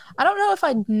interesting. I don't know if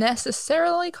I'd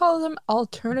necessarily call them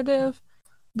alternative,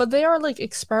 but they are like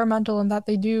experimental in that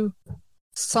they do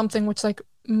something which like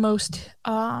most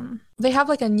they have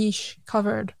like a niche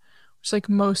covered, which like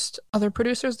most other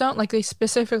producers don't. Like they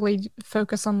specifically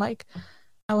focus on like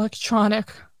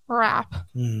electronic rap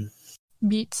Hmm.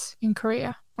 beats in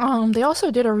Korea. They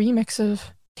also did a remix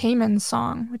of Tayman's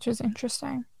song, which is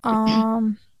interesting.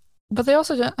 But they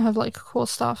also have like cool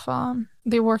stuff.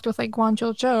 They worked with like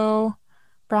Guangzhou Zhou,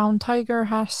 Brown Tiger,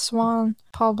 Hash Swan,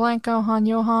 Paul Blanco, Han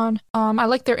Johan. I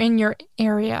like their In Your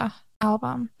Area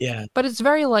album. Yeah. But it's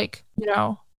very like,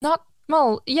 not,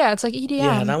 well, yeah, it's like EDM.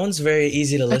 Yeah, that one's very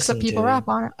easy to listen except people to. rap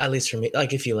on it. At least for me.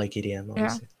 Like if you like EDM,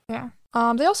 obviously. Yeah.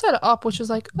 They also had Up, which was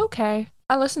like, okay.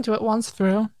 I listened to it once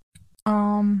through.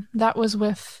 That was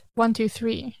with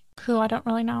 123, who I don't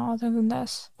really know other than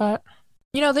this. But,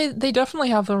 they definitely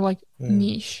have their like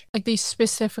niche. Like they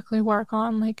specifically work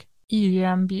on like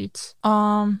EDM beats.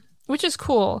 Which is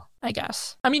cool, I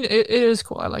guess. I mean, it is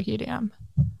cool. I like EDM.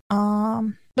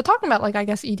 But talking about like, I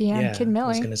guess EDM, Kid Millie. I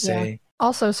was gonna say.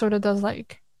 Also sort of does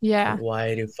like,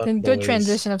 why do fuck boys... good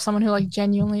transition of someone who like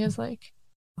genuinely is like,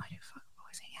 why do fuck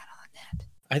boys hang out on the net?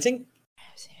 I think...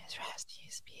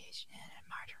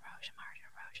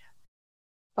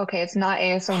 Okay, it's not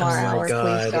ASMR Oh my hour,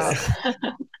 God. please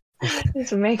stop.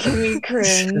 It's making me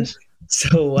cringe.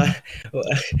 So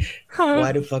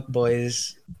why do fuck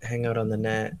boys hang out on the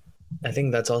net? I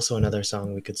think that's also another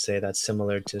song we could say that's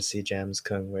similar to C Jam's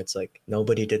Kung, where it's like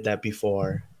nobody did that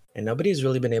before and nobody's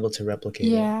really been able to replicate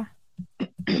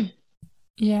it.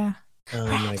 Yeah. Oh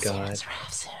my God.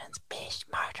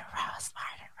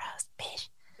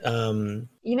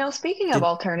 Speaking of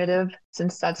alternative,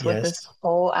 since that's what this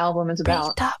whole album is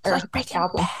about.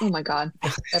 Album. Oh my God.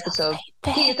 Episode.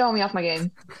 You're throwing me off my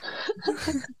game.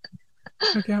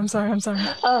 Okay, I'm sorry.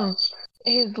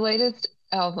 His latest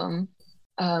album,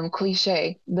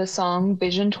 Cliche, the song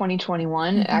Vision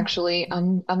 2021, actually,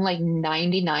 I'm like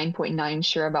 99.9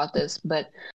 sure about this, but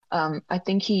I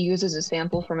think he uses a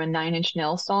sample from a Nine Inch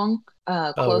Nails song,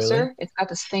 Closer. Really? It's got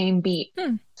the same beat.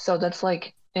 So that's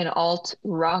like an alt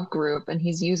rock group, and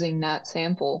he's using that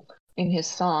sample in his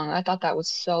song. I thought that was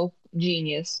so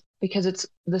genius because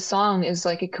the song is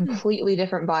like a completely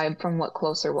different vibe from what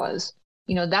Closer was.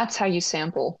 That's how you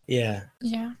sample. Yeah.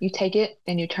 Yeah. You take it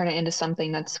and you turn it into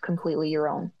something that's completely your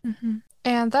own.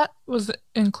 And that was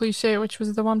in Cliche, which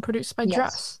was the one produced by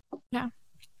Dress. Yeah.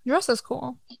 Dress is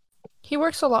cool. He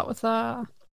works a lot with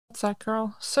what's that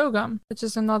girl? Sogum, which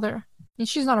is another. I mean,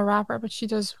 she's not a rapper, but she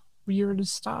does weird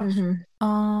stuff.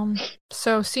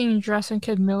 So seeing Dress and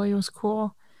Kid Millie was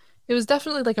cool. It was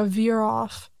definitely like a veer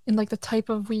off in like the type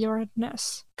of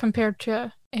weirdness compared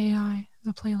to AI,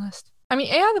 the playlist. I mean,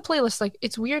 AI, the playlist, like,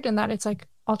 it's weird in that it's, like,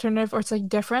 alternative or it's, like,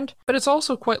 different, but it's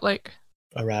also quite, like...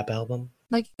 A rap album?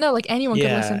 Like, no, like, anyone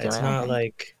can listen to it. Yeah, it's not,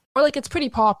 like... Or, like, it's pretty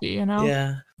poppy,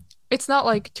 Yeah. It's not,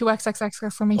 like, 2XXX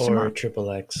exclamation mark. Or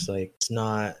Triple X, like, it's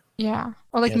not... Yeah.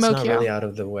 Or, like, it's Mokyo. not really out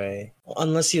of the way.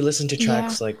 Unless you listen to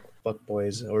tracks like Fuck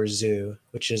Boys or Zoo,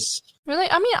 which is...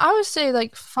 Really? I mean, I would say,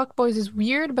 like, Fuck Boys is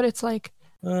weird, but it's, like...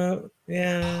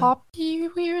 yeah. Poppy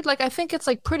weird. Like, I think it's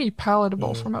like pretty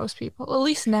palatable for most people, at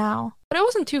least now. But it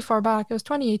wasn't too far back. It was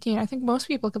 2018. I think most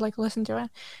people could like listen to it.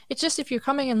 It's just if you're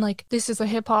coming in like, this is a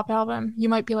hip hop album, you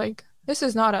might be like, this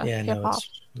is not a hip hop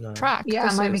track. Yeah,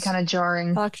 this it might be kind of jarring.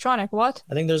 Electronic, what?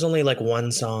 I think there's only like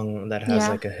one song that has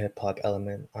like a hip hop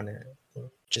element on it,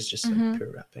 which is just like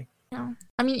pure rapping. Yeah.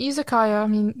 I mean,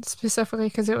 Izakaya, specifically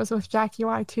because it was with Jackie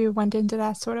Y too, went into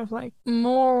that sort of like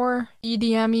more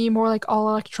EDM-y, more like all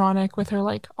electronic with her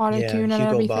like auto-tune and Hugo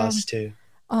everything. Boss too.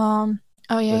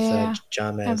 Oh yeah, with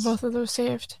James. I have both of those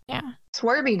saved. Yeah.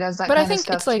 Swervy does that but kind I think of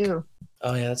stuff it's like, too.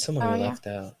 Oh yeah, that's someone we left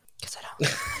out. Because I don't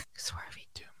like Swervy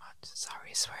too much.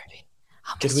 Sorry, Swervy.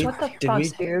 Did we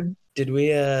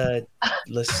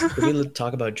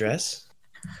talk about Dress?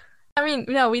 I mean,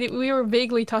 no, we were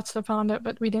vaguely touched upon it,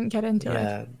 but we didn't get into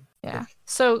it. Yeah.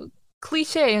 So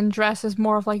Cliche and Dress is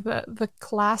more of like the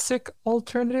classic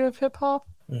alternative hip hop,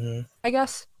 I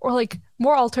guess, or like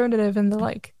more alternative in the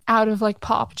like out of like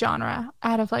pop genre,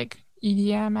 out of like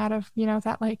EDM, out of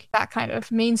that kind of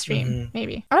mainstream.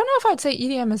 Maybe I don't know if I'd say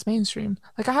EDM is mainstream.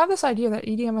 Like I have this idea that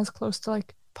EDM is close to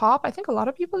like pop. I think a lot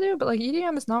of people do, but like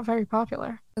EDM is not very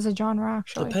popular as a genre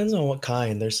actually. Depends on what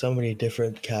kind. There's so many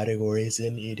different categories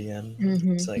in EDM.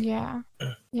 It's like yeah,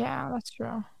 that's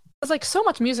true. There's like so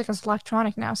much music is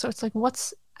electronic now, so it's like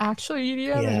what's actually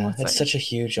EDM? Yeah, it's like, such a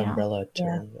huge umbrella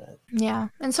term. Yeah,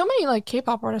 and so many like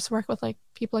K-pop artists work with like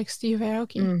people like Steve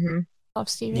Aoki. Love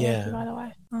Steve Aoki, by the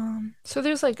way. So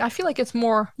there's like I feel like it's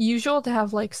more usual to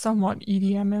have like somewhat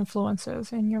EDM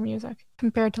influences in your music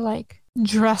compared to like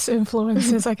Dress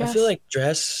influences, I guess. I feel like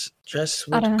Dress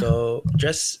would go.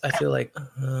 Dress, I feel like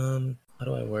how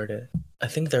do I word it? I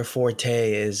think their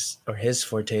forte is, or his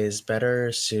forte is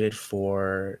better suited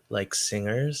for like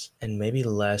singers and maybe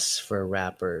less for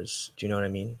rappers. Do you know what I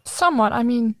mean? Somewhat. I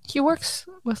mean, he works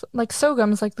with like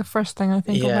Sogum is like the first thing I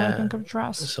think of when I Yeah. think of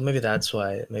Dress. So maybe that's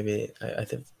why. Maybe I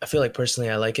feel like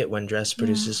personally I like it when Dress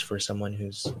produces for someone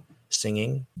who's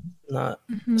singing, not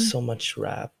so much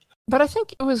rap. But I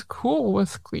think it was cool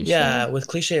with Cliche. Yeah, with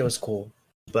Cliche it was cool.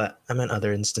 But I meant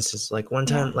other instances. Like one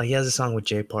time, like he has a song with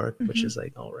Jay Park, which is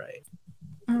like all right.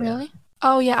 Oh, really?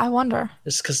 Oh yeah, I wonder.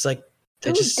 Just because like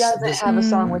Who doesn't have a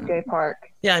song with Jay Park?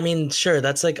 Yeah, I mean, sure,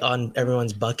 that's like on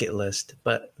everyone's bucket list,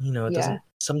 but you know, it doesn't.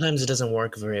 Sometimes it doesn't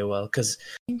work very well. Because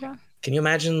can you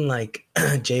imagine like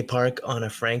Jay Park on a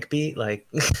Frank beat? Like,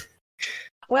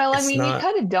 well, I mean, you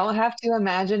kind of don't have to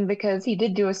imagine because he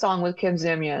did do a song with Kim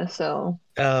Zimya, so.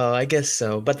 Oh, I guess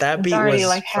so. But that beat already was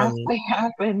like from halfway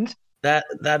happened.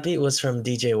 That beat was from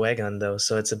DJ Wegon though,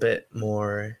 so it's a bit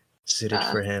more suited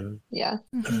for him. Yeah,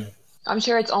 I'm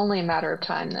sure it's only a matter of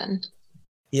time then.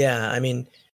 Yeah, I mean,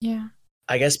 yeah.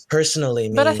 I guess personally,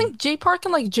 but I think Jay Park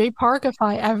can like Jay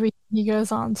Parkify everything he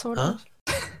goes on, sort of.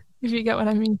 If you get what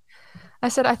I mean. I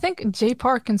said I think Jay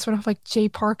Park can sort of like Jay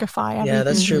Parkify everything. Yeah,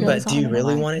 that's true. But do you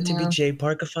really way. want it to be Jay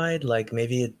Parkified? Like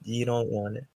maybe you don't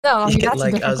want it. No, I mean, that's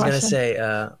like a different I was gonna question. say,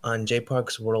 on Jay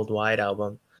Park's Worldwide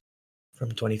album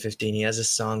from 2015, he has a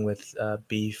song with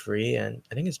Be Free, and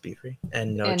I think it's Be Free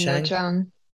and No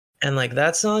Chang. And like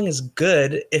that song is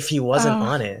good if he wasn't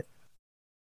on it.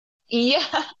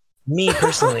 Yeah. Me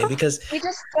personally, because he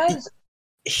just does.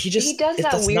 He does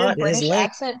that weird British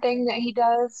accent thing that he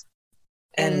does.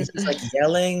 And he's like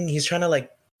yelling. He's trying to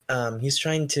like, he's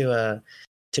trying to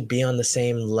be on the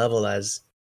same level as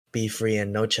Be Free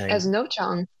and No Chang. As No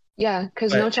Chang, yeah,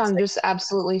 because No Chang just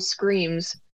absolutely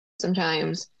screams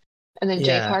sometimes, and then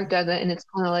Jay Park does it, and it's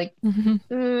kind of like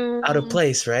out of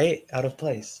place, right? Out of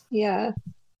place. Yeah.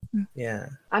 Yeah.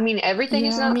 I mean, everything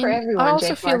is not for everyone. I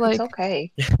also feel like it's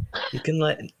okay. You can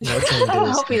let No Chang do I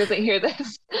hope he doesn't hear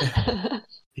this.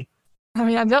 I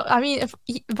mean, if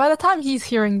by the time he's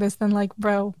hearing this, then like,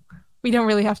 bro, we don't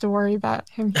really have to worry about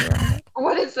him hearing it.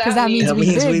 What does that mean? That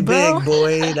means we big, big,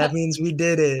 boy. That means we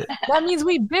did it. That means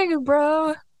we big,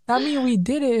 bro. That means we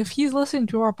did it. If he's listening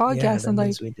to our podcast and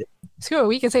like, screw it,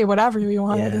 we can say whatever we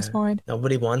want at this point.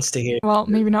 Nobody wants to hear. Well,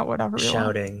 maybe not whatever we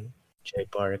shouting. Want. Jay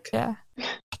Park. Yeah.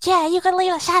 Yeah, you can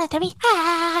leave a shout out to me. I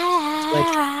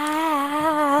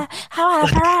want a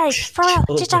Ferrari. For real.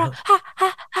 Just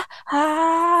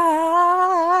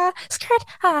skirt.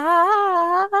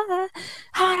 I want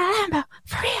a Lambo.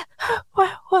 For real.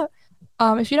 What?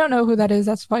 If you don't know who that is,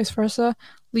 that's Vice Versa.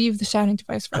 Leave the shouting to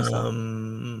Vice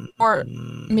Versa. Or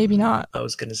maybe not. I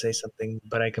was gonna say something,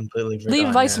 but I completely forgot.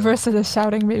 Leave Vice Versa to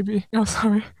shouting, maybe. No,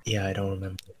 sorry. Yeah, I don't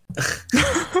remember.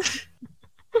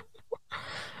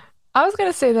 I was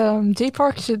gonna say that Jay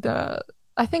Park should.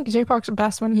 I think Jay Park's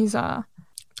best when he's R&Bing.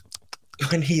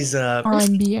 When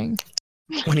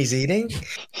he's eating.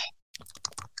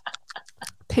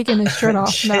 Taking his shirt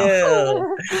off. Chill.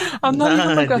 No. I'm not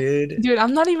even like dude.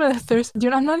 I'm not even a thirst.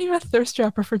 Dude, I'm not even a thirst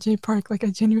trapper for Jay Park. Like I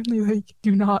genuinely like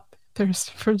do not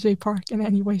thirst for Jay Park in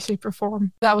any way, shape, or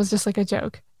form. That was just like a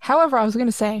joke. However, I was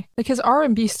gonna say like his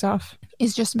R&B stuff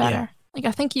is just better. Yeah. Like,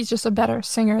 I think he's just a better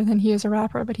singer than he is a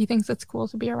rapper, but he thinks it's cool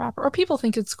to be a rapper. Or people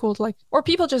think it's cool to, like... Or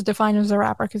people just define him as a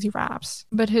rapper because he raps.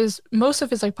 But most of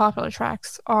his, like, popular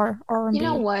tracks are R&B. You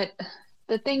know what?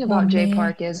 The thing about Jay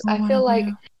Park is, I feel like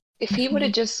if he would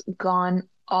have just gone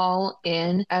all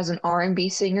in as an R&B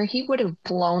singer, he would have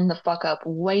blown the fuck up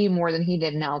way more than he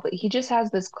did now. But he just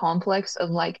has this complex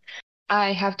of, like,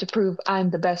 I have to prove I'm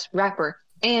the best rapper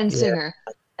and singer.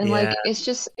 And, like,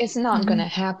 it's not gonna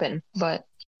happen. But...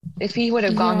 if he would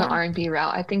have gone the R&B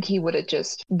route, I think he would have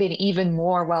just been even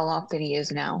more well off than he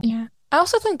is now. Yeah. I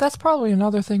also think that's probably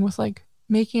another thing with, like,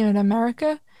 making it in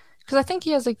America. Because I think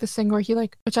he has, like, this thing where he,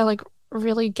 like, which I, like,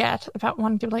 really get about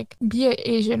wanting to, like, be an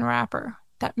Asian rapper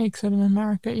that makes it in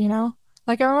America, you know?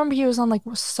 Like, I remember he was on, like,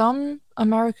 some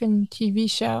American TV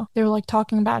show. They were, like,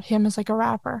 talking about him as, like, a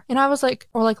rapper. And I was, like,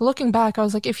 or, like, looking back, I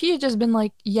was, like, if he had just been,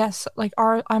 like, yes, like,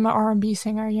 I'm an R&B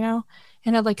singer, you know?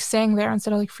 And had, like, sang there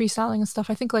instead of, like, freestyling and stuff.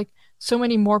 I think, like, so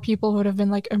many more people would have been,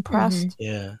 like, impressed. Mm-hmm.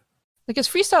 Yeah. Like, his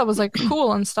freestyle was, like,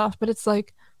 cool and stuff, but it's,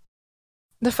 like,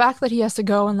 the fact that he has to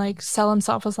go and, like, sell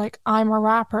himself as, like, I'm a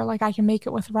rapper. Like, I can make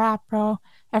it with rap, bro.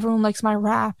 Everyone likes my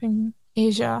rap in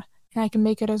Asia, and I can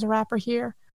make it as a rapper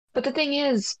here. But the thing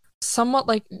is... somewhat,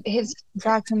 like,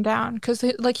 drags him down. Because,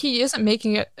 like, he isn't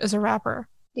making it as a rapper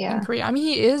in Korea. I mean,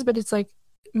 he is, but it's, like,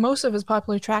 most of his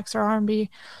popular tracks are R&B.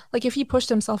 Like if he pushed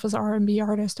himself as an R&B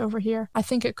artist over here, I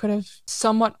think it could have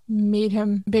somewhat made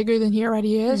him bigger than he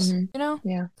already is, Mhm. you know?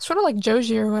 Yeah. Sort of like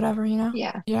Joji or whatever, you know?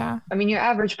 Yeah. Yeah. I mean, your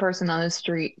average person on the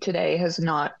street today has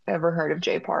not ever heard of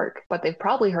Jay Park, but they've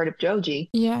probably heard of Joji.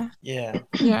 Yeah. Yeah.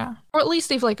 Yeah. Or at least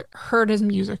they've like heard his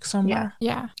music somewhere.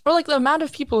 Yeah. Or like the amount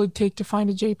of people it take to find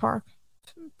a J Park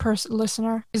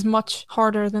listener is much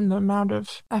harder than the amount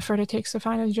of effort it takes to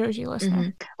find a Joji listener.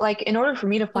 Mhm. Like, in order for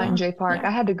me to find Yeah, Jay Park, yeah.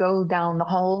 I had to go down the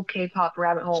whole K-pop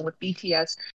rabbit hole with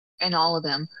BTS and all of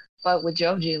them. But with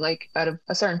Joji, like, at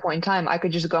a certain point in time, I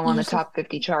could just go on the Just- top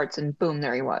 50 charts and boom,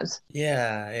 there he was.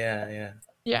 Yeah.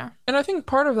 Yeah. And I think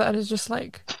part of that is just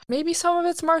like maybe some of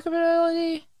it's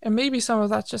marketability and maybe some of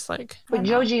that's just like I But don't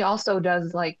know. Joji also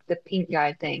does, like, the pink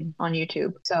guy thing on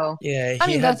YouTube. So, Yeah, I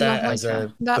he mean, had that's that definitely as a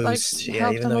true. That, like, boost. Yeah,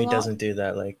 helped even him though a he lot. doesn't do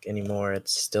that like anymore,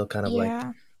 it's still kind of like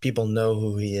Yeah. people know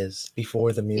who he is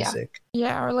before the music.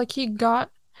 Yeah, or like he got,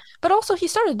 but also he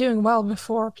started doing well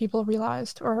before people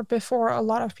realized, or before a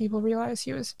lot of people realized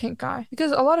he was Pink Guy.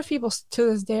 Because a lot of people to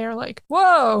this day are like,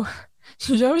 "Whoa,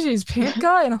 Joji's Pink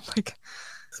Guy," and I'm like,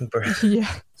 Bro,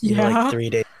 "Yeah, you're yeah,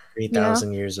 like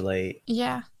 3,000 years late.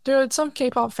 yeah." Dude, some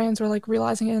K-pop fans were like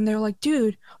realizing it, and they were like,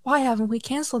 "Dude, why haven't we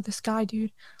canceled this guy,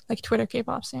 dude?" Like Twitter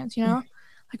K-pop fans, you know?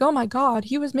 Like, oh my God,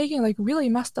 he was making like really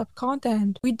messed up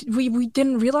content. We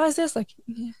didn't realize this. Like,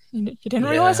 you didn't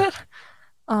realize Yeah.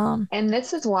 it. and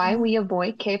this is why Yeah. we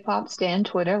avoid K-pop stan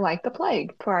Twitter like the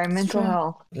plague for our It's mental true.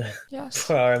 health. Yes.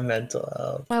 For our mental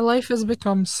health. My life has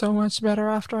become so much better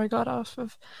after I got off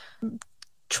of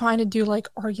trying to do like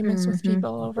arguments with Mhm.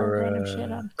 people over random shit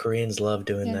Bruh, on Koreans love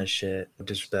doing Yeah. that shit.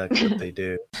 Disrespect what they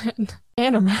do.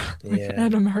 and Yeah.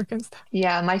 American stuff.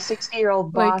 Yeah, my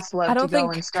 60-year-old Like, boss I loved to don't go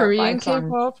think and start Korean fights on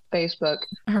K-pop Facebook.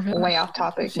 are really- Way off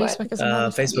topic, but Facebook is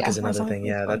another thing. Facebook Yeah. is another That's thing.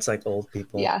 Yeah, like- that's like old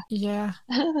people. Yeah. Yeah,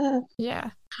 yeah.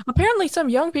 Apparently, some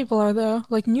young people are though,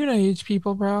 like Nuna age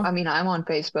people, bro. I mean, I'm on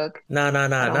Facebook. No, don't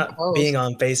not post. being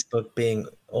on Facebook, being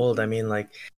old. I mean, like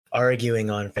arguing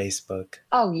on Facebook.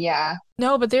 Oh, yeah.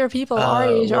 No, but there are people our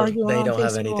age well, arguing they on don't Facebook.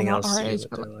 have anything well, not else our to do age, with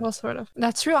but their like, life. well, sort of.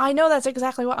 That's true. I know that's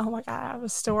exactly what. Oh my God, I have a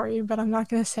story, but I'm not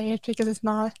gonna say it because it's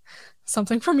not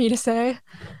something for me to say.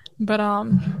 But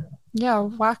yeah,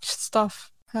 whack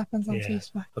stuff happens on Yeah.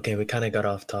 Facebook. Okay, we kind of got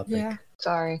off topic. Yeah.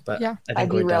 Sorry. But Yeah. I I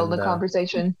think we're derailed done the now.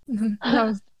 conversation.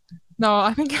 No,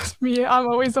 I think it's me. I'm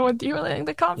always the one derailing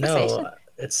the conversation. No,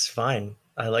 it's fine.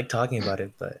 I like talking about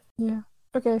it, but Yeah.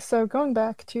 Okay, so going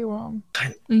back to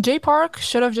Kind- Jay Park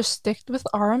should have just sticked with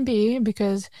R&B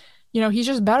because he's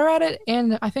just better at it,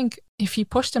 and I think if he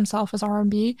pushed himself as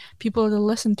R&B, people would have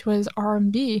listened to his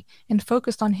R&B and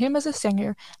focused on him as a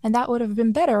singer, and that would have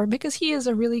been better because he is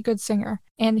a really good singer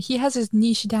and he has his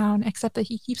niche down, except that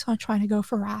he keeps on trying to go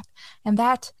for rap, and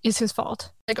that is his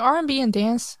fault. Like R&B and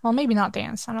dance, well, maybe not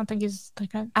dance. I don't think he's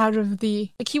like out of the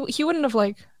like he wouldn't have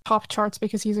like top charts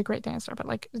because he's a great dancer, but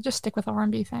like just stick with the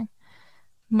R&B thing.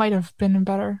 Might have been a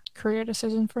better career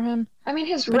decision for him. I mean,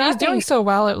 his But he's rapping, doing so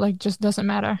well, it like just doesn't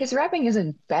matter. his rapping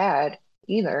isn't bad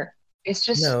either. It's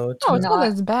just no, it's No, it's not not-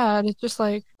 as bad. It's just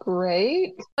like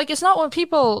great. it's not what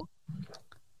people.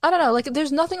 I don't know. Like,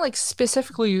 there's nothing like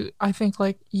specifically, I think,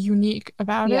 like unique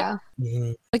about it. Yeah.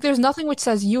 Mhm. Like, there's nothing which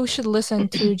says you should listen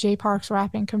to Jay Park's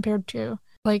rapping compared to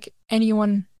like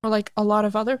anyone or like a lot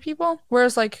of other people.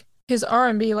 Whereas like his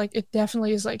R&B, like it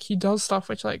definitely is like he does stuff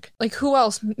which like who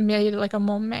else made like a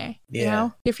Momme? You Yeah.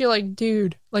 know? If you're like,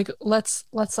 dude, like let's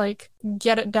like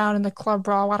get it down in the club,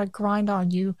 bro. I want to grind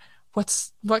on you. What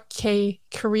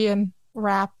Korean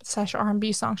rap /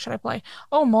 R&B song should I play?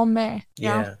 Oh, Momme. You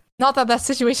know? Yeah. Not that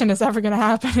situation is ever gonna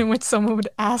happen in which someone would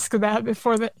ask that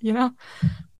before the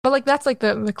But like that's like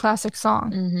the classic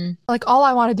song. Mm-hmm. Like all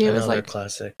I want to do is Another like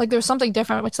classic. there's something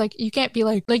different, which like you can't be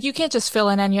like you can't just fill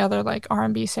in any other like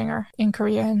R&B singer in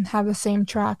Korea and have the same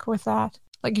track with that.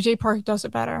 Like Jay Park does it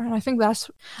better, and I think that's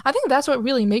what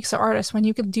really makes an artist when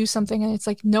you could do something and it's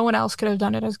like no one else could have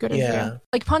done it as good as Yeah. you.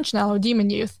 Like Punchnell or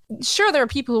Demon Youth. Sure, there are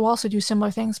people who also do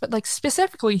similar things, but like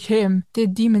specifically him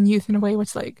did Demon Youth in a way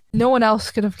which like no one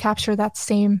else could have captured that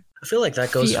same. I feel like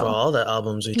that goes for feel, all the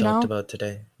albums we you talked know? about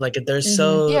today. Like they're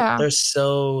Mhm. they're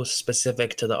so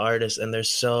specific to the artist, and they're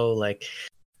so like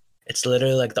it's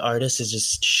literally like the artist is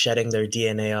just shedding their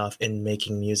DNA off and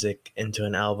making music into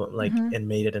an album, like Mhm. and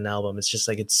made it an album. It's just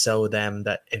like it's so them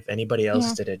that if anybody else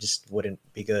Yeah. did it, just wouldn't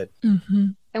be good. Mm-hmm.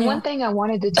 And Yeah. one thing I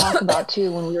wanted to talk about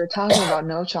too when we were talking about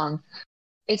Nochong,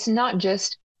 it's not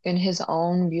just in his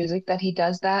own music that he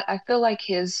does that. I feel like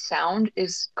his sound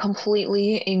is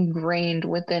completely ingrained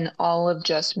within all of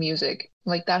Just Music.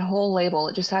 Like that whole label,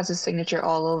 it just has his signature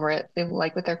all over it.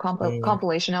 Like with their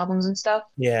compilation albums and stuff.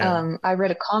 Yeah. I read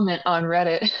a comment on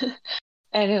Reddit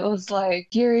and it was like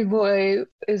Gary Boy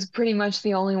is pretty much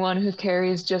the only one who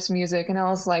carries Just Music, and I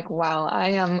was like, wow, I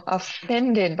am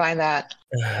offended by that.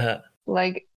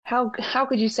 Like, how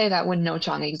could you say that when No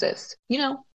Chang exists? You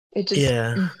know, it just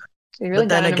Yeah. it really But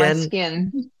got then under my again,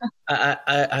 skin.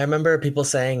 I remember people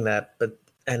saying that,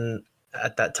 and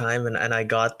at that time, and I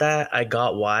got that. I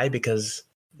got why, because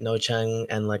No Chang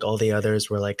and like all the others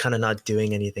were like kind of not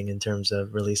doing anything in terms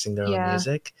of releasing their own Yeah.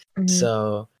 music. Mhm.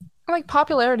 So Like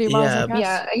popularity wise, I Yeah. guess.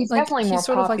 Yeah, he's like, definitely more he's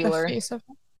sort of like the popular. face of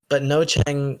it. but No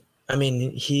Chang, I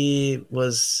mean, he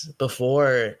was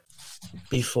before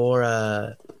he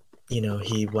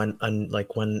went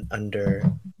went under,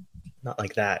 not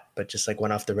like that, but just like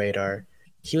went off the radar.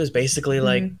 He was basically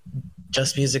like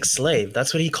Just Music's slave.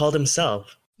 That's what he called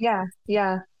himself. Yeah,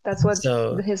 that's what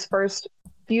So his first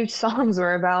few songs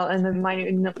were about in my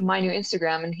new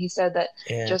Instagram, and he said that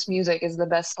yeah, Just Music is the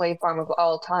best slave farm of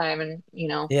all time, and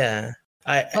yeah.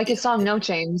 like his song No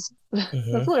Chains.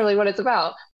 Mhm. That's literally what it's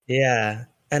about. Yeah.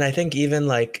 And I think even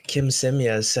like Kim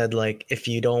Simya said, like, if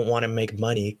you don't want to make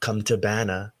money, come to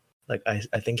Bana. Like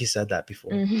I think he said that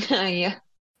before. Yeah.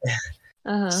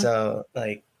 Uh-huh. So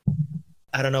like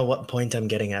I don't know what point I'm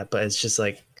getting at, but it's just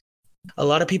like a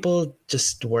lot of people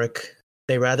just work,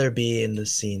 they rather be in the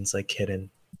scenes like hidden,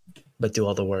 but do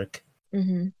all the work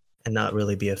hmm and not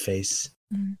really be a face.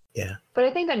 Mhm. Yeah. But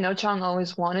I think that No Chang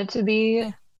always wanted to be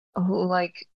Yeah.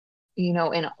 like,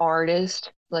 an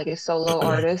artist, like a solo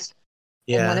artist.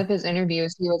 In one Yeah. of his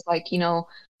interviews, he was like,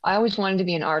 I always wanted to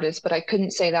be an artist, but I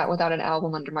couldn't say that without an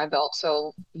album under my belt.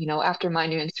 So, after my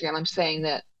new Instagram, I'm saying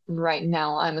that right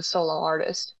now I'm a solo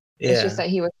artist. It's just Yeah. that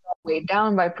he was weighed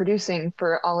down by producing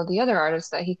for all of the other artists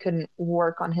that he couldn't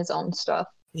work on his own stuff.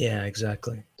 Yeah,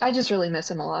 exactly. I just really miss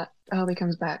him a lot. I hope he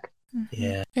comes back. Mhm.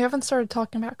 Yeah. We haven't started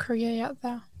talking about Korea yet,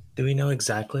 though. Do we know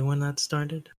exactly when that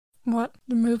started? What?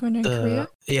 The movement in Korea?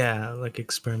 Yeah, like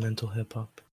experimental hip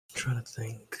hop. I'm trying to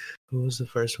think. Who was the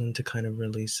first one to kind of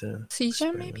release a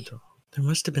CJ, maybe? experimental? There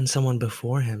must have been someone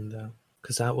before him though,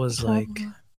 because that was like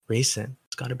Probably. recent.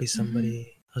 It's got to be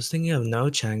somebody. I was thinking of No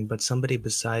Chang, but somebody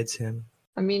besides him.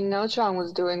 I mean, No Chang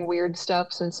was doing weird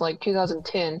stuff since like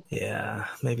 2010. Yeah,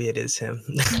 maybe it is him.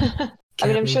 I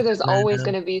mean, I'm sure there's always Can't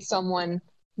be going to be someone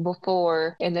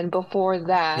before, and then before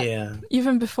that. Yeah.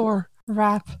 Even before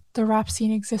the rap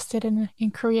scene existed in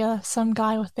Korea, some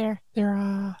guy with their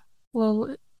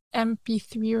little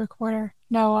MP3 recorder,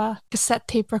 cassette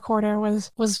tape recorder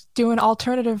was doing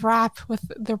alternative rap with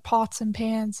their pots and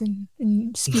pans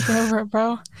and speaking over it,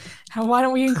 bro. Why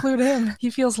don't we include him? He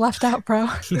feels left out, bro.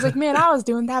 He's like, man, I was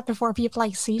doing that before people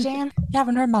like CJan. You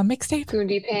haven't heard my mixtape?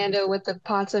 Kundi Panda with the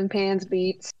pots and pans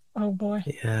beats. Oh boy.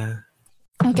 Yeah.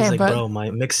 Okay, He's like, but bro, my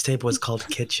mixtape was called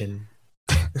Kitchen.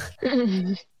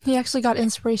 he actually got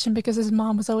inspiration because his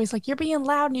mom was always like, "You're being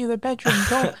loud in the other bedroom.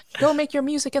 Go make your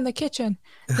music in the kitchen."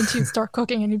 And she'd start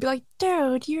cooking, and he'd be like,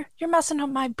 "Dude, you're messing up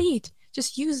my beat.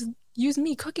 Just use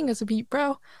me cooking as a beat,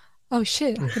 bro." Oh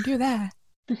shit, I could do that.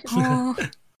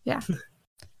 Yeah.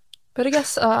 But I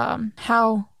guess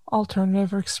how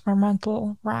alternative or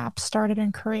experimental rap started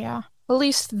in Korea. At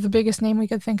least the biggest name we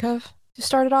could think of. It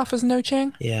started off as No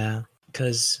Chang. Yeah,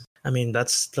 because I mean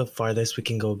that's the farthest we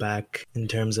can go back in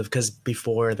terms of, because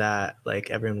before that, like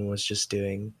everyone was just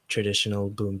doing traditional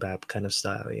boom bap kind of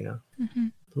style, Mm-hmm.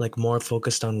 like more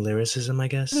focused on lyricism, I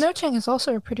guess. No Chang is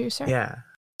also a producer. Yeah.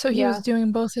 So he Yeah. was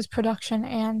doing both his production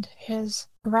and his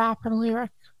rap or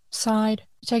lyric side,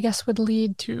 which I guess would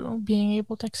lead to being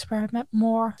able to experiment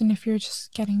more than if you're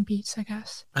just getting beats, I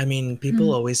guess. I mean,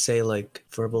 people always say like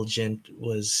Verbal Jint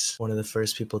was one of the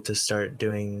first people to start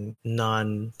doing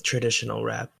non-traditional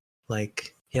rap.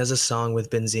 Like he has a song with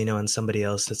Benzino and somebody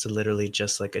else that's literally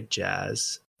just like a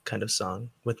jazz kind of song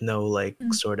with no like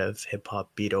sort of hip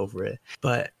hop beat over it.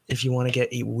 But if you want to get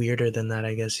weirder than that,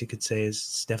 I guess you could say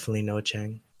is definitely No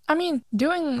Chang. I mean,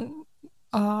 doing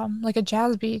like a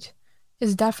jazz beat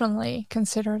is definitely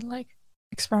considered like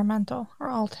experimental or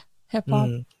alt hip hop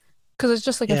because it's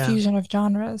just like a fusion of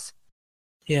genres.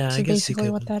 Yeah, So I guess basically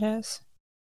you what could. that is.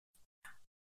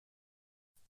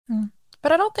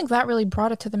 But I don't think that really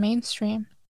brought it to the mainstream.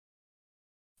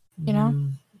 You know?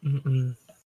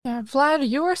 Yeah, Vlad,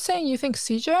 you were saying you think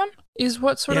C-Jam is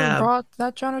what sort of brought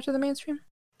that genre to the mainstream?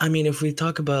 I mean, if we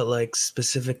talk about like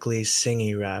specifically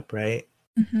singy rap, right?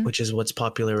 Which is what's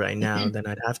popular right now, then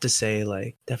I'd have to say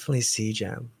like definitely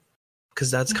C-Jam. Because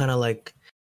that's kind of like,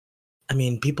 I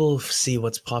mean, people see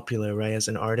what's popular, right, as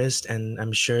an artist, and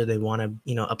I'm sure they want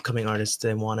to, upcoming artists,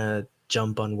 they want to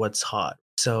jump on what's hot.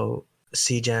 So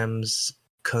C-Jam's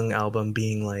Kung album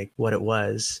being like what it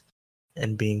was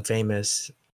and being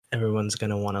famous, everyone's going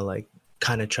to want to like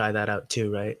kind of try that out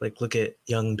too, right? Like look at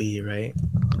Young B, right?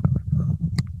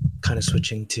 kind of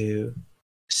switching to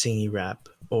singy rap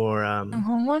or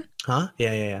Home one?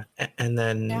 yeah. And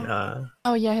then Yeah.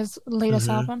 Oh yeah, his latest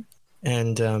Mhm. album.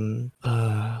 and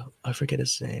I forget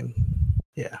his name.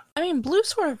 Yeah. I mean, Blue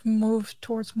sort of moved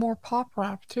towards more pop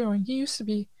rap too, and he used to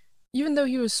be, even though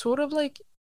he was sort of like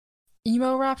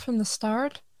emo rap from the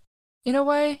start, in a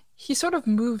way, he sort of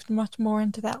moved much more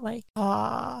into that like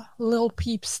Lil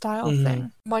Peep style Mhm.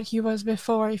 thing, what he was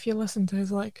before. If you listen to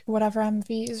his like whatever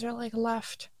MVs are like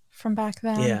left from back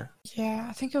then. Yeah,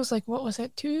 I think it was like, what was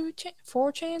it,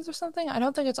 4 Chains or something? I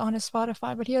don't think it's on his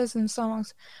Spotify, but he has some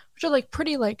songs which are like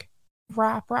pretty like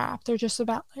rap. They're just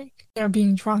about like, you know,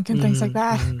 being drunk and things like Mhm,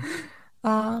 that.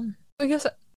 mhm. I guess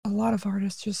a lot of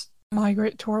artists just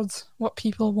migrate towards what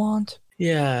people want.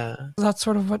 Yeah. That's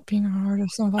sort of what being an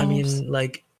artist involves. I mean,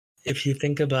 like, if you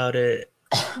think about it,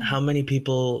 how many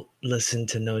people listened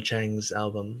to No Chang's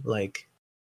album, like,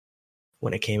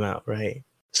 when it came out, right?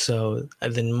 So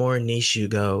the more niche you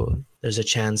go, there's a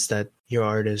chance that your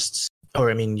artists, or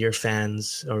I mean, your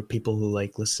fans or people who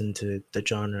like listen to the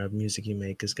genre of music you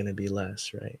make is gonna be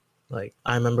less, right? Like,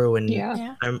 I remember when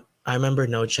Yeah. I remember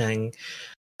No Chang,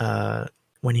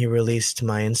 when he released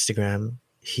My Instagram,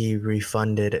 he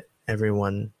refunded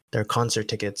everyone their concert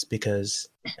tickets because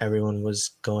everyone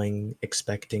was going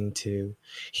expecting to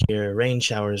hear Rain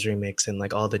Showers remix and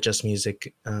like all the Just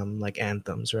Music like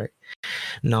anthems, right?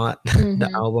 Not the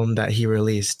Mhm. album that he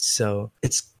released. So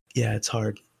it's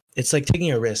hard. It's like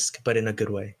taking a risk, but in a good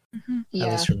way, at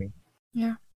Yeah. least for me.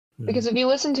 Yeah. Because if you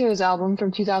listen to his album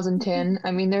from 2010,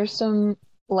 I mean, there's some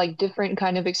like different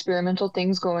kind of experimental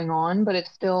things going on, but it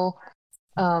still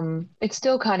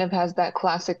kind of has that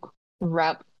classic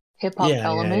rap hip hop Yeah.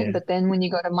 element. But then when you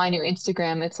go to My New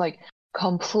Instagram, it's like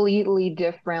completely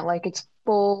different. Like it's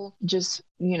full, just,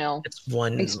 you know, It's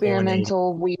 180.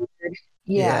 experimental, weird.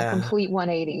 Yeah, complete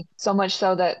 180. So much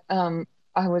so that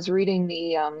I was reading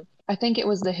the I think it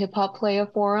was the Hip Hop Playa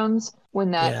forums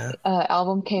when that Yeah.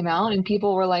 album came out, and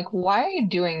people were like, "Why are you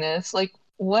doing this? Like,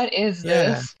 what is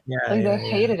this?" Like they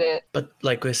hated it. But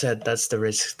like we said, that's the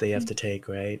risk they have to take,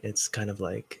 right? It's kind of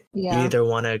like you Yeah. either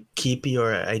want to keep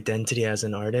your identity as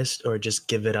an artist or just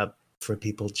give it up for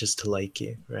people just to like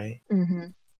you, right? Mm-hmm.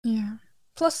 Yeah.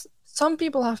 Plus, some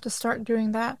people have to start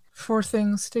doing that for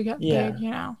things to get Yeah. big,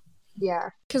 you know?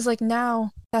 Yeah. Because, like,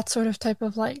 now, that sort of type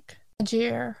of, like,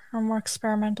 edgier or more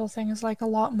experimental thing is, like, a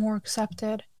lot more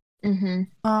accepted.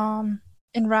 Mm-hmm.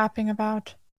 In rapping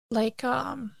about, like,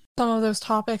 some of those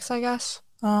topics, I guess.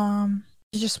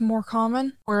 It's just more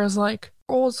common. Whereas, like,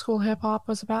 old school hip hop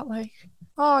was about, like,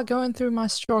 oh, going through my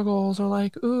struggles, or,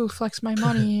 like, ooh, flex my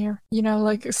money, or, you know,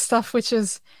 like, stuff which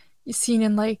is seen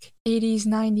in, like, 80s,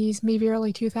 90s, maybe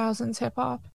early 2000s hip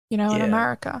hop, you know, in Yeah.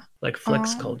 America. Like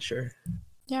flex culture.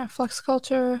 Yeah, flex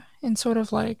culture and sort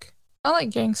of like, I like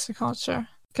gangster culture,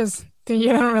 because you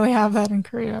don't really have that in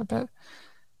Korea, but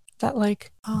that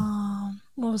like,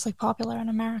 what was like popular in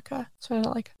America? Sort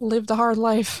of like live the hard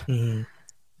life. Mhm.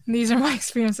 These are my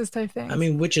experiences type things. I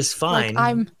mean, which is fine.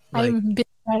 Like Like, I'm big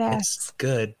badass. it's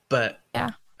good, but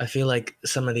Yeah. I feel like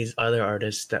some of these other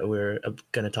artists that we're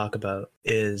going to talk about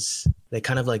is they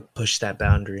kind of like push that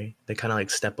boundary. They kind of like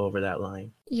step over that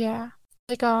line. Yeah.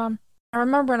 Like, I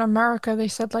remember in America, they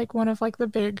said like one of like the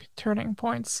big turning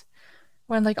points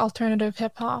when like alternative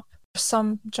hip hop,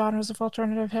 some genres of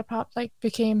alternative hip hop like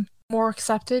became more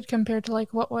accepted compared to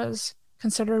like what was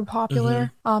considered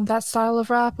popular. That style of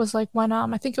rap was like when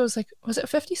I think it was like, was it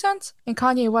 50 Cent and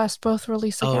Kanye West both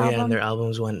released like Yeah, and their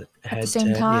albums went at head the same to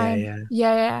head. time.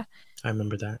 Yeah. I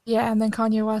remember that. Yeah, and then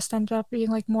Kanye West ended up being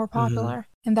like more popular.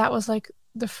 And that was like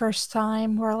the first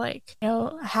time where like, you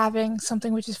know, having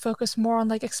something which is focused more on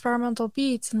like experimental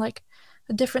beats and like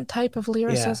a different type of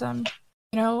lyricism,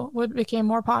 you know, became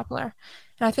more popular.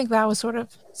 And I think that was sort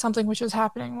of something which was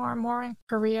happening more and more in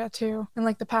Korea too, in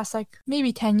like the past like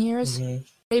maybe 10 years,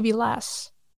 maybe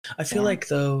less. I feel like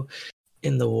though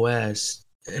in the West,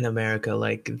 in America,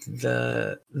 like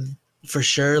for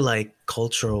sure, like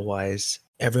cultural wise,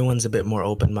 everyone's a bit more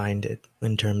open-minded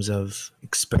in terms of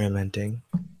experimenting.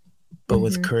 But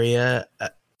with Korea,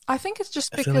 I think it's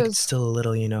just because I feel like it's still a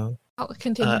little, you know. I'll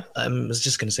continue. I was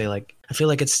just gonna say, like, I feel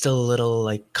like it's still a little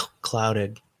like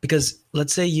clouded because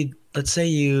let's say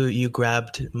you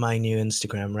grabbed My New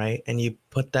Instagram, right, and you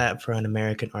put that for an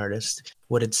American artist,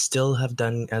 would it still have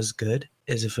done as good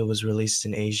as if it was released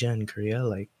in Asia and Korea?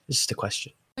 Like, it's just a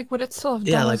question. Like, would it still have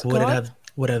done like as would good?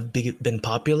 it have been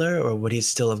popular, or would he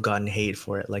still have gotten hate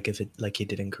for it, like if it like he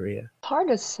did in Korea? Hard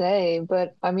to say,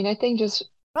 but I mean, I think just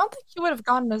I don't think he would have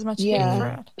gotten as much hate for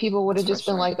it. people would have That's just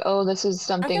for been sure. like, "Oh, this is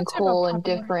something say about cool and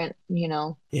popular. different," you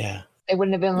know. Yeah. They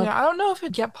wouldn't have been like, Yeah, I don't know if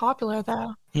it'd get popular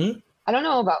though. I I don't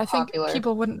know about I think popular.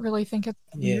 people wouldn't really think it's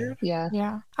Yeah. weird. Yeah.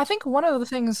 Yeah. I think one of the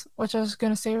things which I was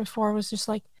going to say before was just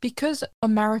like because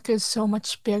America is so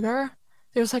much bigger,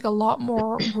 there's like a lot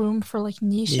more room for like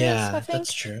niches, I Yeah, think.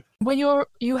 that's true. When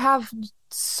you have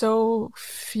so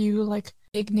few like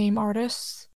big name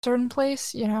artists certain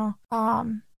place, you know,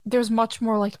 there's much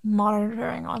more like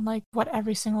monitoring on like what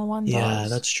every single one Yeah, does.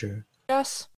 that's true.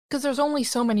 Yes, because there's only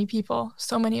so many people,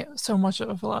 so much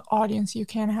of an audience you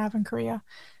can have in Korea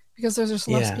because there's just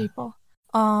less Yeah. people.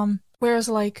 Whereas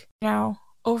like, you know,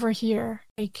 over here,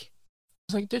 like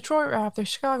there's like Detroit rap, there's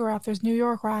Chicago rap, there's New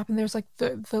York rap, and there's like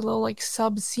the little like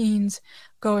sub scenes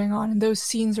going on, and those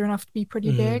scenes are enough to be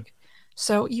pretty Mhm. big.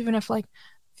 So even if like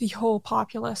the whole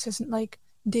populace isn't like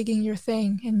digging your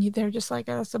thing and they're just like,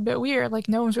 oh, that's a bit weird, like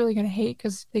no one's really gonna hate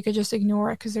because they could just ignore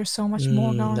it because there's so much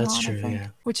more going That's on, true, I think. yeah.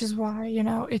 Which is why, you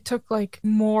know, it took like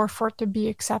more for it to be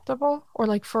acceptable or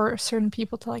like for certain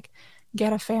people to like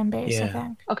get a fan base, I Yeah.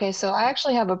 think. Okay, so I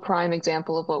actually have a prime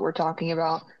example of what we're talking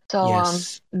about. So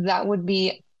Yes. that would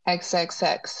be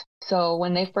XXX. So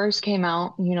when they first came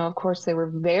out, you know, of course they were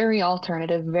very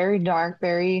alternative, very dark,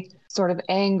 very sort of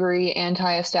angry,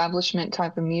 anti-establishment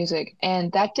type of music, and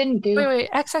that didn't do. Wait,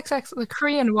 XXX, the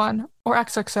Korean one, or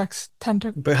XXX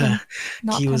tentacle? Bruh,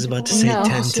 Not he was tentacle. about to say No.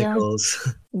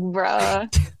 tentacles.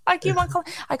 Bruh.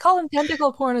 I call him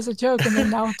tentacle porn as a joke, and then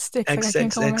now it sticks. Like I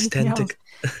can't call him XXX anything else tentacle.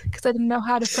 because I didn't know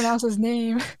how to pronounce his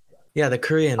name. Yeah, the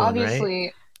Korean one, right?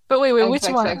 Obviously, But wait, which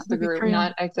one? XXX the The group, Korean.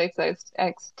 not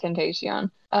XXX Tentacion.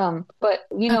 But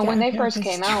you know, when they first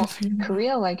came out,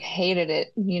 Korea like hated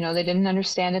it. You know, they didn't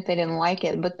understand it, they didn't like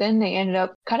it. But then they ended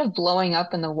up kind of blowing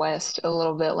up in the West a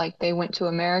little bit. Like they went to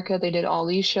America, they did all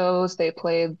these shows, they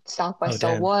played South by Oh, So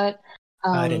damn. What.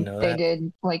 I didn't know They that.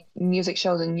 did like music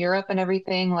shows in Europe and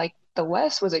everything. Like the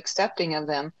West was accepting of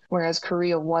them, whereas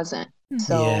Korea wasn't.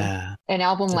 So Yeah. an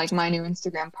album like That's My New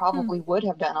Instagram probably would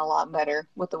have done a lot better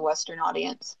with the Western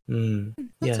audience. Mm.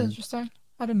 That's Yeah. interesting.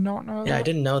 I did not know Yeah, I that.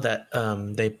 didn't know that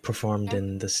they performed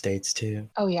in the States too.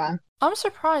 Oh yeah. I'm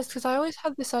surprised because I always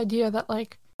had this idea that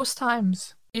like most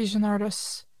times Asian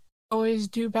artists always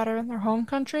do better in their home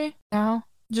country now,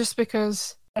 just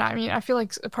because. I mean, I feel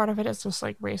like a part of it is just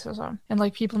like racism and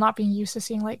like people not being used to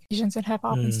seeing like Asians in hip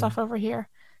hop and stuff over here.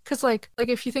 Because like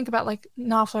if you think about like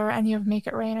Knopfler or any of Make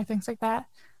It Rain or things like that,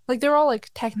 like they're all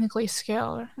like technically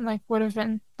skilled and like would have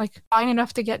been like fine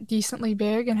enough to get decently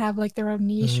big and have like their own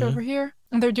niche Mhm. over here.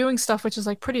 And they're doing stuff which is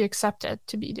like pretty accepted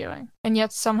to be doing. And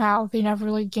yet somehow they never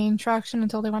really gained traction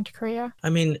until they went to Korea. I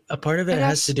mean, a part of it I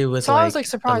has to guess. do with So I was, like, the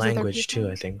surprised that they're language too,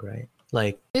 people. I think, right?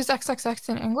 Like, Is XXX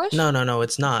in English? no,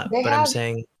 it's not. They But I'm have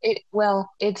saying, it. Well,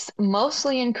 it's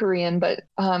mostly in Korean, but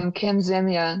Kim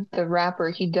Zemya, the rapper,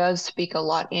 he does speak a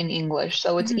lot in English,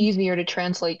 so it's Mhm. easier to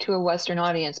translate to a Western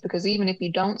audience because even if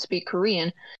you don't speak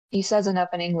Korean, he says enough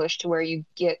in English to where you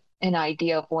get an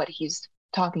idea of what he's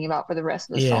talking about for the rest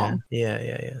of the song. yeah. I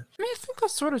mean, I think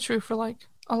that's sort of true for like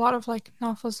a lot of like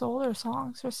Knopfler's older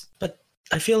songs. But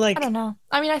I feel I like don't know.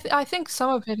 I mean, I think some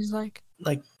of it is like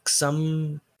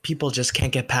some people just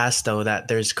can't get past though that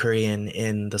there's Korean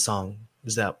in the song.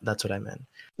 That's what I meant.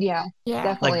 Yeah, yeah,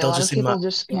 definitely. Like A they'll lot of just people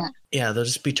just can't. yeah, they'll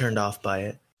just be turned off by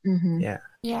it. Hmm. Yeah.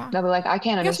 yeah. They'll be like, I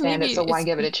can't I guess understand it, maybe so why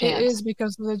give it a chance? It is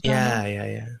because of the genre.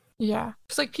 Yeah. Yeah,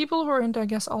 it's like people who are into, I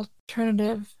guess,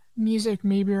 alternative music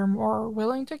maybe are more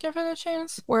willing to give it a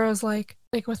chance. Whereas like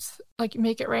with like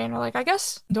Make It Rain or like I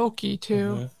guess Doki too.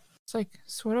 Mhm. It's like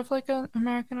sort of like an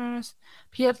American artist.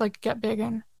 But he had to like get big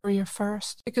in Korea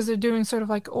first because they're doing sort of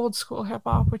like old school hip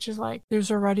hop, which is like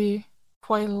there's already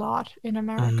quite a lot in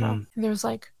America. Mhm. And there's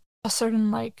like a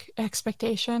certain like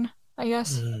expectation, I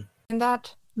guess, Mhm. in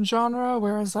that genre,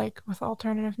 whereas like with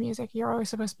alternative music you're always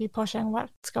supposed to be pushing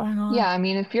what's going on. Yeah, I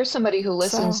mean, if you're somebody who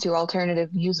listens So- to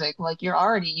alternative music, like you're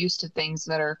already used to things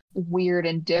that are weird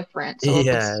and different. So if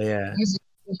it's Yeah. using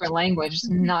a different language, it's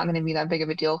not going to be that big of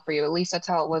a deal for you. At least that's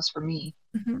how it was for me.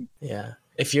 Mhm. Yeah.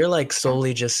 If you're like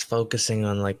solely just focusing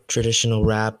on like traditional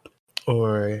rap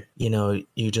or,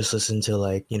 you just listen to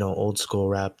like, old school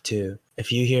rap too.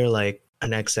 If you hear like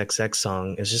an XXX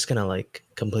song, it's just gonna like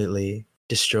completely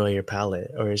destroy your palate,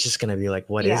 or it's just gonna be like,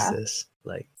 what is Yeah. this?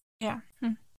 Like, Yeah.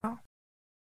 Oh.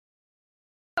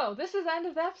 So this is the end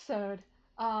of the episode.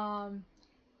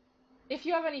 If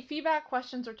you have any feedback,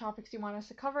 questions, or topics you want us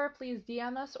to cover, please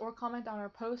DM us or comment on our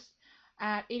post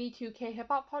at 82K Hip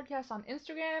Hop Podcast on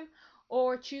Instagram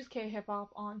or Choose K Hip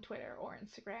Hop on Twitter or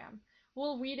Instagram.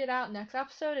 We'll read it out next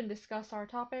episode and discuss your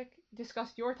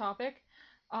topic.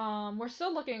 We're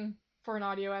still looking for an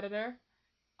audio editor,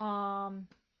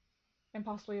 and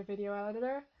possibly a video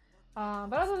editor.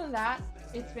 But other than that,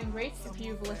 it's been great. If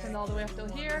you've listened all the way up till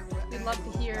here, we'd love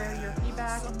to hear your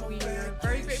feedback. We're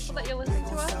very grateful that you're listening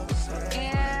to us.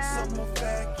 And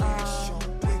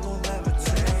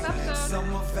next episode.